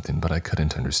out something, but I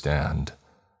couldn't understand.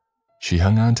 She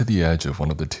hung onto the edge of one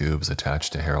of the tubes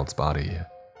attached to Harold's body.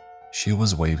 She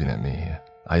was waving at me.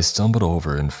 I stumbled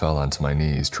over and fell onto my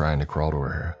knees trying to crawl to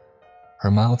her. Her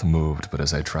mouth moved, but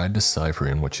as I tried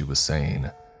deciphering what she was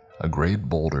saying, a great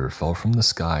boulder fell from the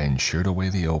sky and sheared away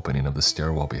the opening of the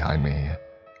stairwell behind me.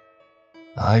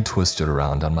 I twisted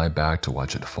around on my back to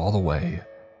watch it fall away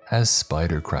as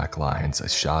spider crack lines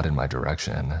shot in my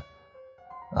direction.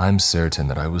 I'm certain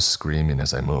that I was screaming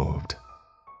as I moved.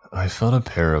 I felt a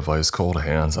pair of ice-cold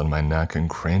hands on my neck and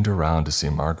craned around to see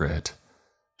Margaret.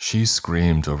 She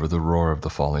screamed over the roar of the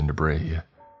falling debris.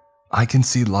 "I can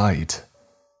see light!"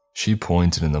 She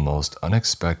pointed in the most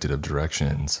unexpected of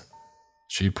directions.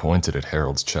 She pointed at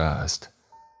Harold's chest.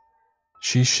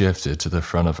 She shifted to the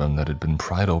front of him that had been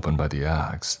pried open by the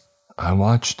axe. I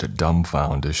watched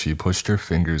dumbfounded as she pushed her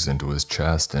fingers into his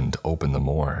chest and opened them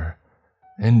more.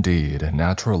 Indeed,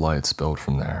 natural light spilled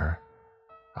from there.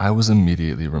 I was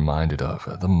immediately reminded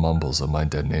of the mumbles of my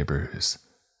dead neighbors.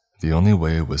 The only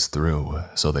way was through,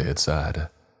 so they had said.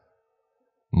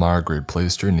 Margaret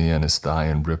placed her knee on his thigh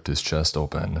and ripped his chest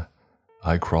open.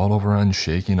 I crawled over on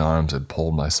shaking arms and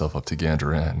pulled myself up to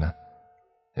gander in.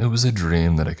 It was a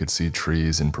dream that I could see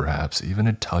trees and perhaps even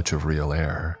a touch of real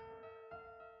air.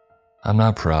 I'm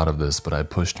not proud of this, but I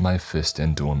pushed my fist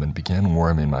into him and began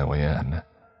worming my way in.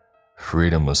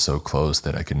 Freedom was so close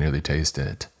that I could nearly taste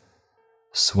it.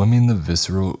 Swimming the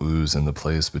visceral ooze in the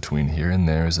place between here and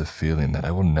there is a feeling that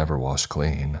I will never wash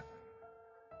clean.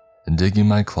 Digging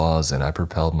my claws in, I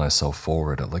propelled myself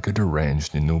forward like a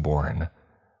deranged newborn,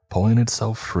 pulling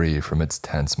itself free from its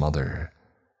tense mother.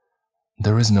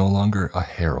 There was no longer a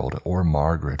Harold or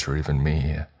Margaret or even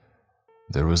me.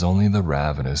 There was only the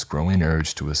ravenous, growing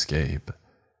urge to escape,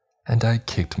 and I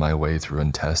kicked my way through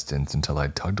intestines until I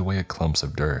tugged away at clumps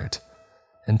of dirt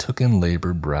and took in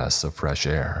labored breaths of fresh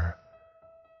air.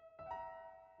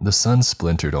 The sun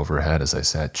splintered overhead as I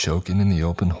sat choking in the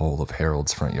open hole of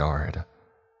Harold's front yard.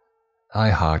 I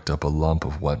hawked up a lump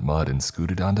of wet mud and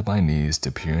scooted onto my knees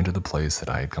to peer into the place that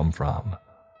I had come from.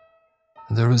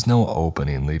 There was no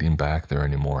opening leading back there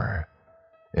anymore.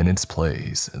 In its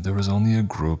place, there was only a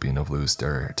grouping of loose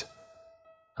dirt.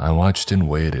 I watched and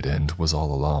waited and was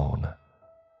all alone.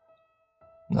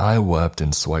 I wept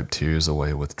and swiped tears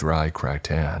away with dry, cracked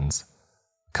hands.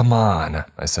 "Come on,"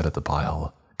 I said at the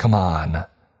pile. "Come on."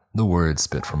 The words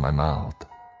spit from my mouth.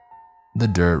 The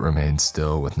dirt remained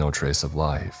still with no trace of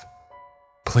life.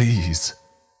 "Please,"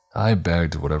 I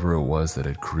begged whatever it was that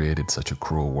had created such a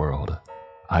cruel world.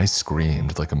 I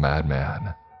screamed like a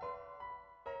madman.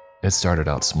 It started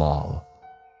out small.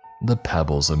 The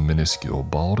pebbles of minuscule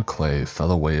balled clay fell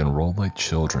away and rolled like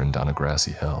children down a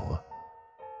grassy hill.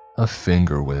 A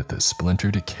finger with a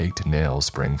splintered, caked nail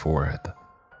sprang forth,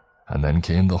 and then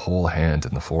came the whole hand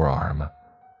and the forearm.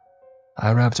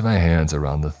 I wrapped my hands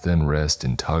around the thin wrist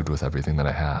and tugged with everything that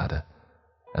I had,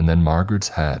 and then Margaret's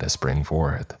head sprang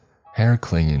forth, hair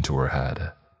clinging to her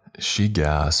head. She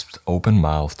gasped,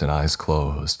 open-mouthed and eyes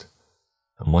closed.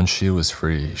 And once she was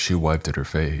free, she wiped at her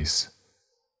face.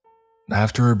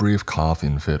 After a brief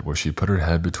coughing fit where she put her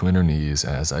head between her knees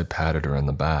as I patted her on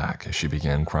the back, she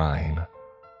began crying.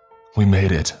 "We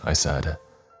made it," I said,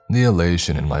 the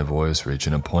elation in my voice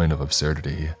reaching a point of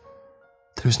absurdity.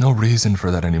 "There's no reason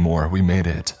for that anymore. We made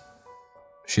it."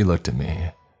 She looked at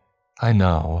me. "I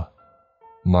know."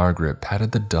 Margaret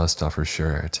patted the dust off her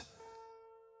shirt.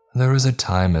 "There was a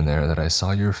time in there that I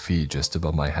saw your feet just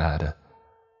above my head.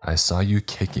 I saw you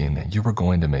kicking, you were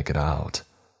going to make it out.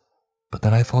 But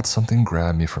then I felt something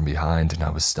grab me from behind and I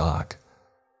was stuck.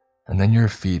 And then your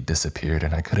feet disappeared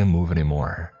and I couldn't move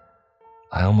anymore.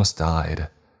 I almost died.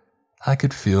 I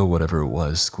could feel whatever it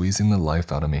was squeezing the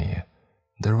life out of me.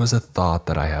 There was a thought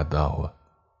that I had though."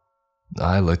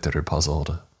 I looked at her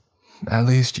puzzled. "At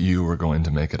least you were going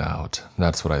to make it out.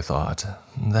 That's what I thought.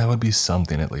 That would be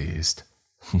something at least.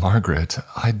 Margaret,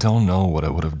 I don't know what I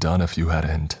would have done if you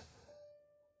hadn't."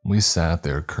 We sat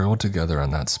there curled together on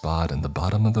that spot in the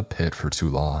bottom of the pit for too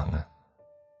long.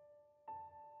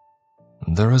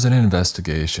 There was an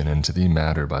investigation into the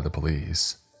matter by the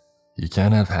police. You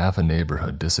can't have half a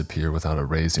neighborhood disappear without a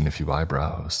raising a few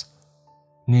eyebrows.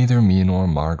 Neither me nor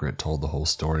Margaret told the whole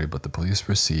story, but the police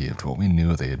received what we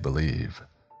knew they'd believe.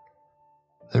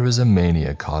 There was a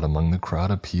mania caught among the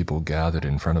crowd of people gathered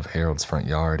in front of Harold's front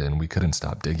yard, and we couldn't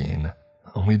stop digging.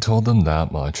 We told them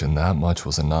that much, and that much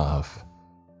was enough.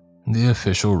 The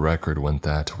official record went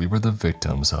that we were the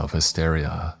victims of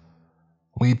hysteria.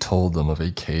 We told them of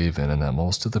a cave-in and that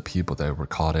most of the people that were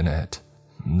caught in it,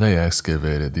 They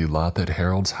excavated the lot that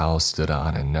Harold's house stood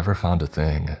on and never found a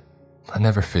thing. I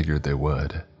never figured they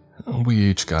would. We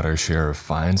each got our share of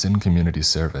fines and community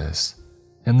service.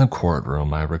 In the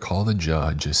courtroom, I recall the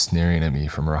judge sneering at me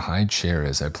from her high chair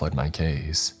as I pled my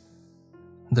case.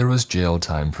 There was jail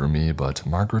time for me, but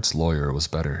Margaret's lawyer was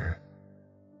better.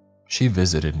 She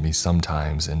visited me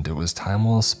sometimes, and it was time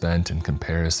well spent in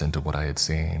comparison to what I had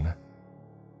seen.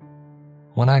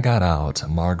 When I got out,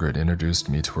 Margaret introduced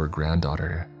me to her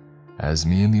granddaughter, as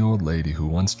me and the old lady who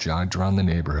once jogged around the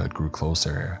neighborhood grew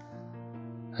closer.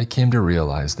 I came to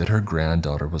realize that her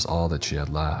granddaughter was all that she had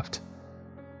left,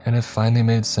 and it finally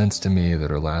made sense to me that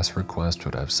her last request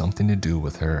would have something to do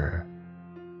with her.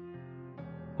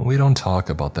 We don't talk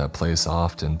about that place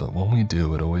often, but when we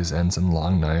do, it always ends in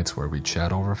long nights where we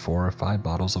chat over 4 or 5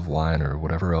 bottles of wine or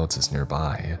whatever else is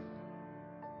nearby.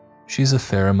 She's a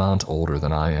fair amount older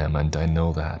than I am, and I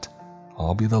know that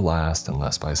I'll be the last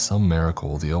unless by some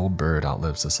miracle the old bird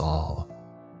outlives us all.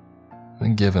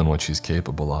 And given what she's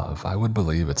capable of, I would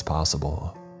believe it's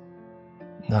possible.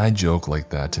 I joke like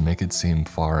that to make it seem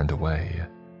far and away.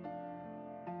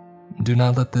 Do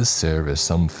not let this serve as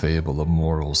some fable of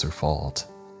morals or fault.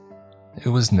 It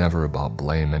was never about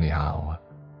blame anyhow.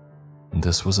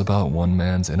 This was about one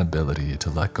man's inability to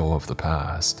let go of the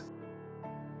past.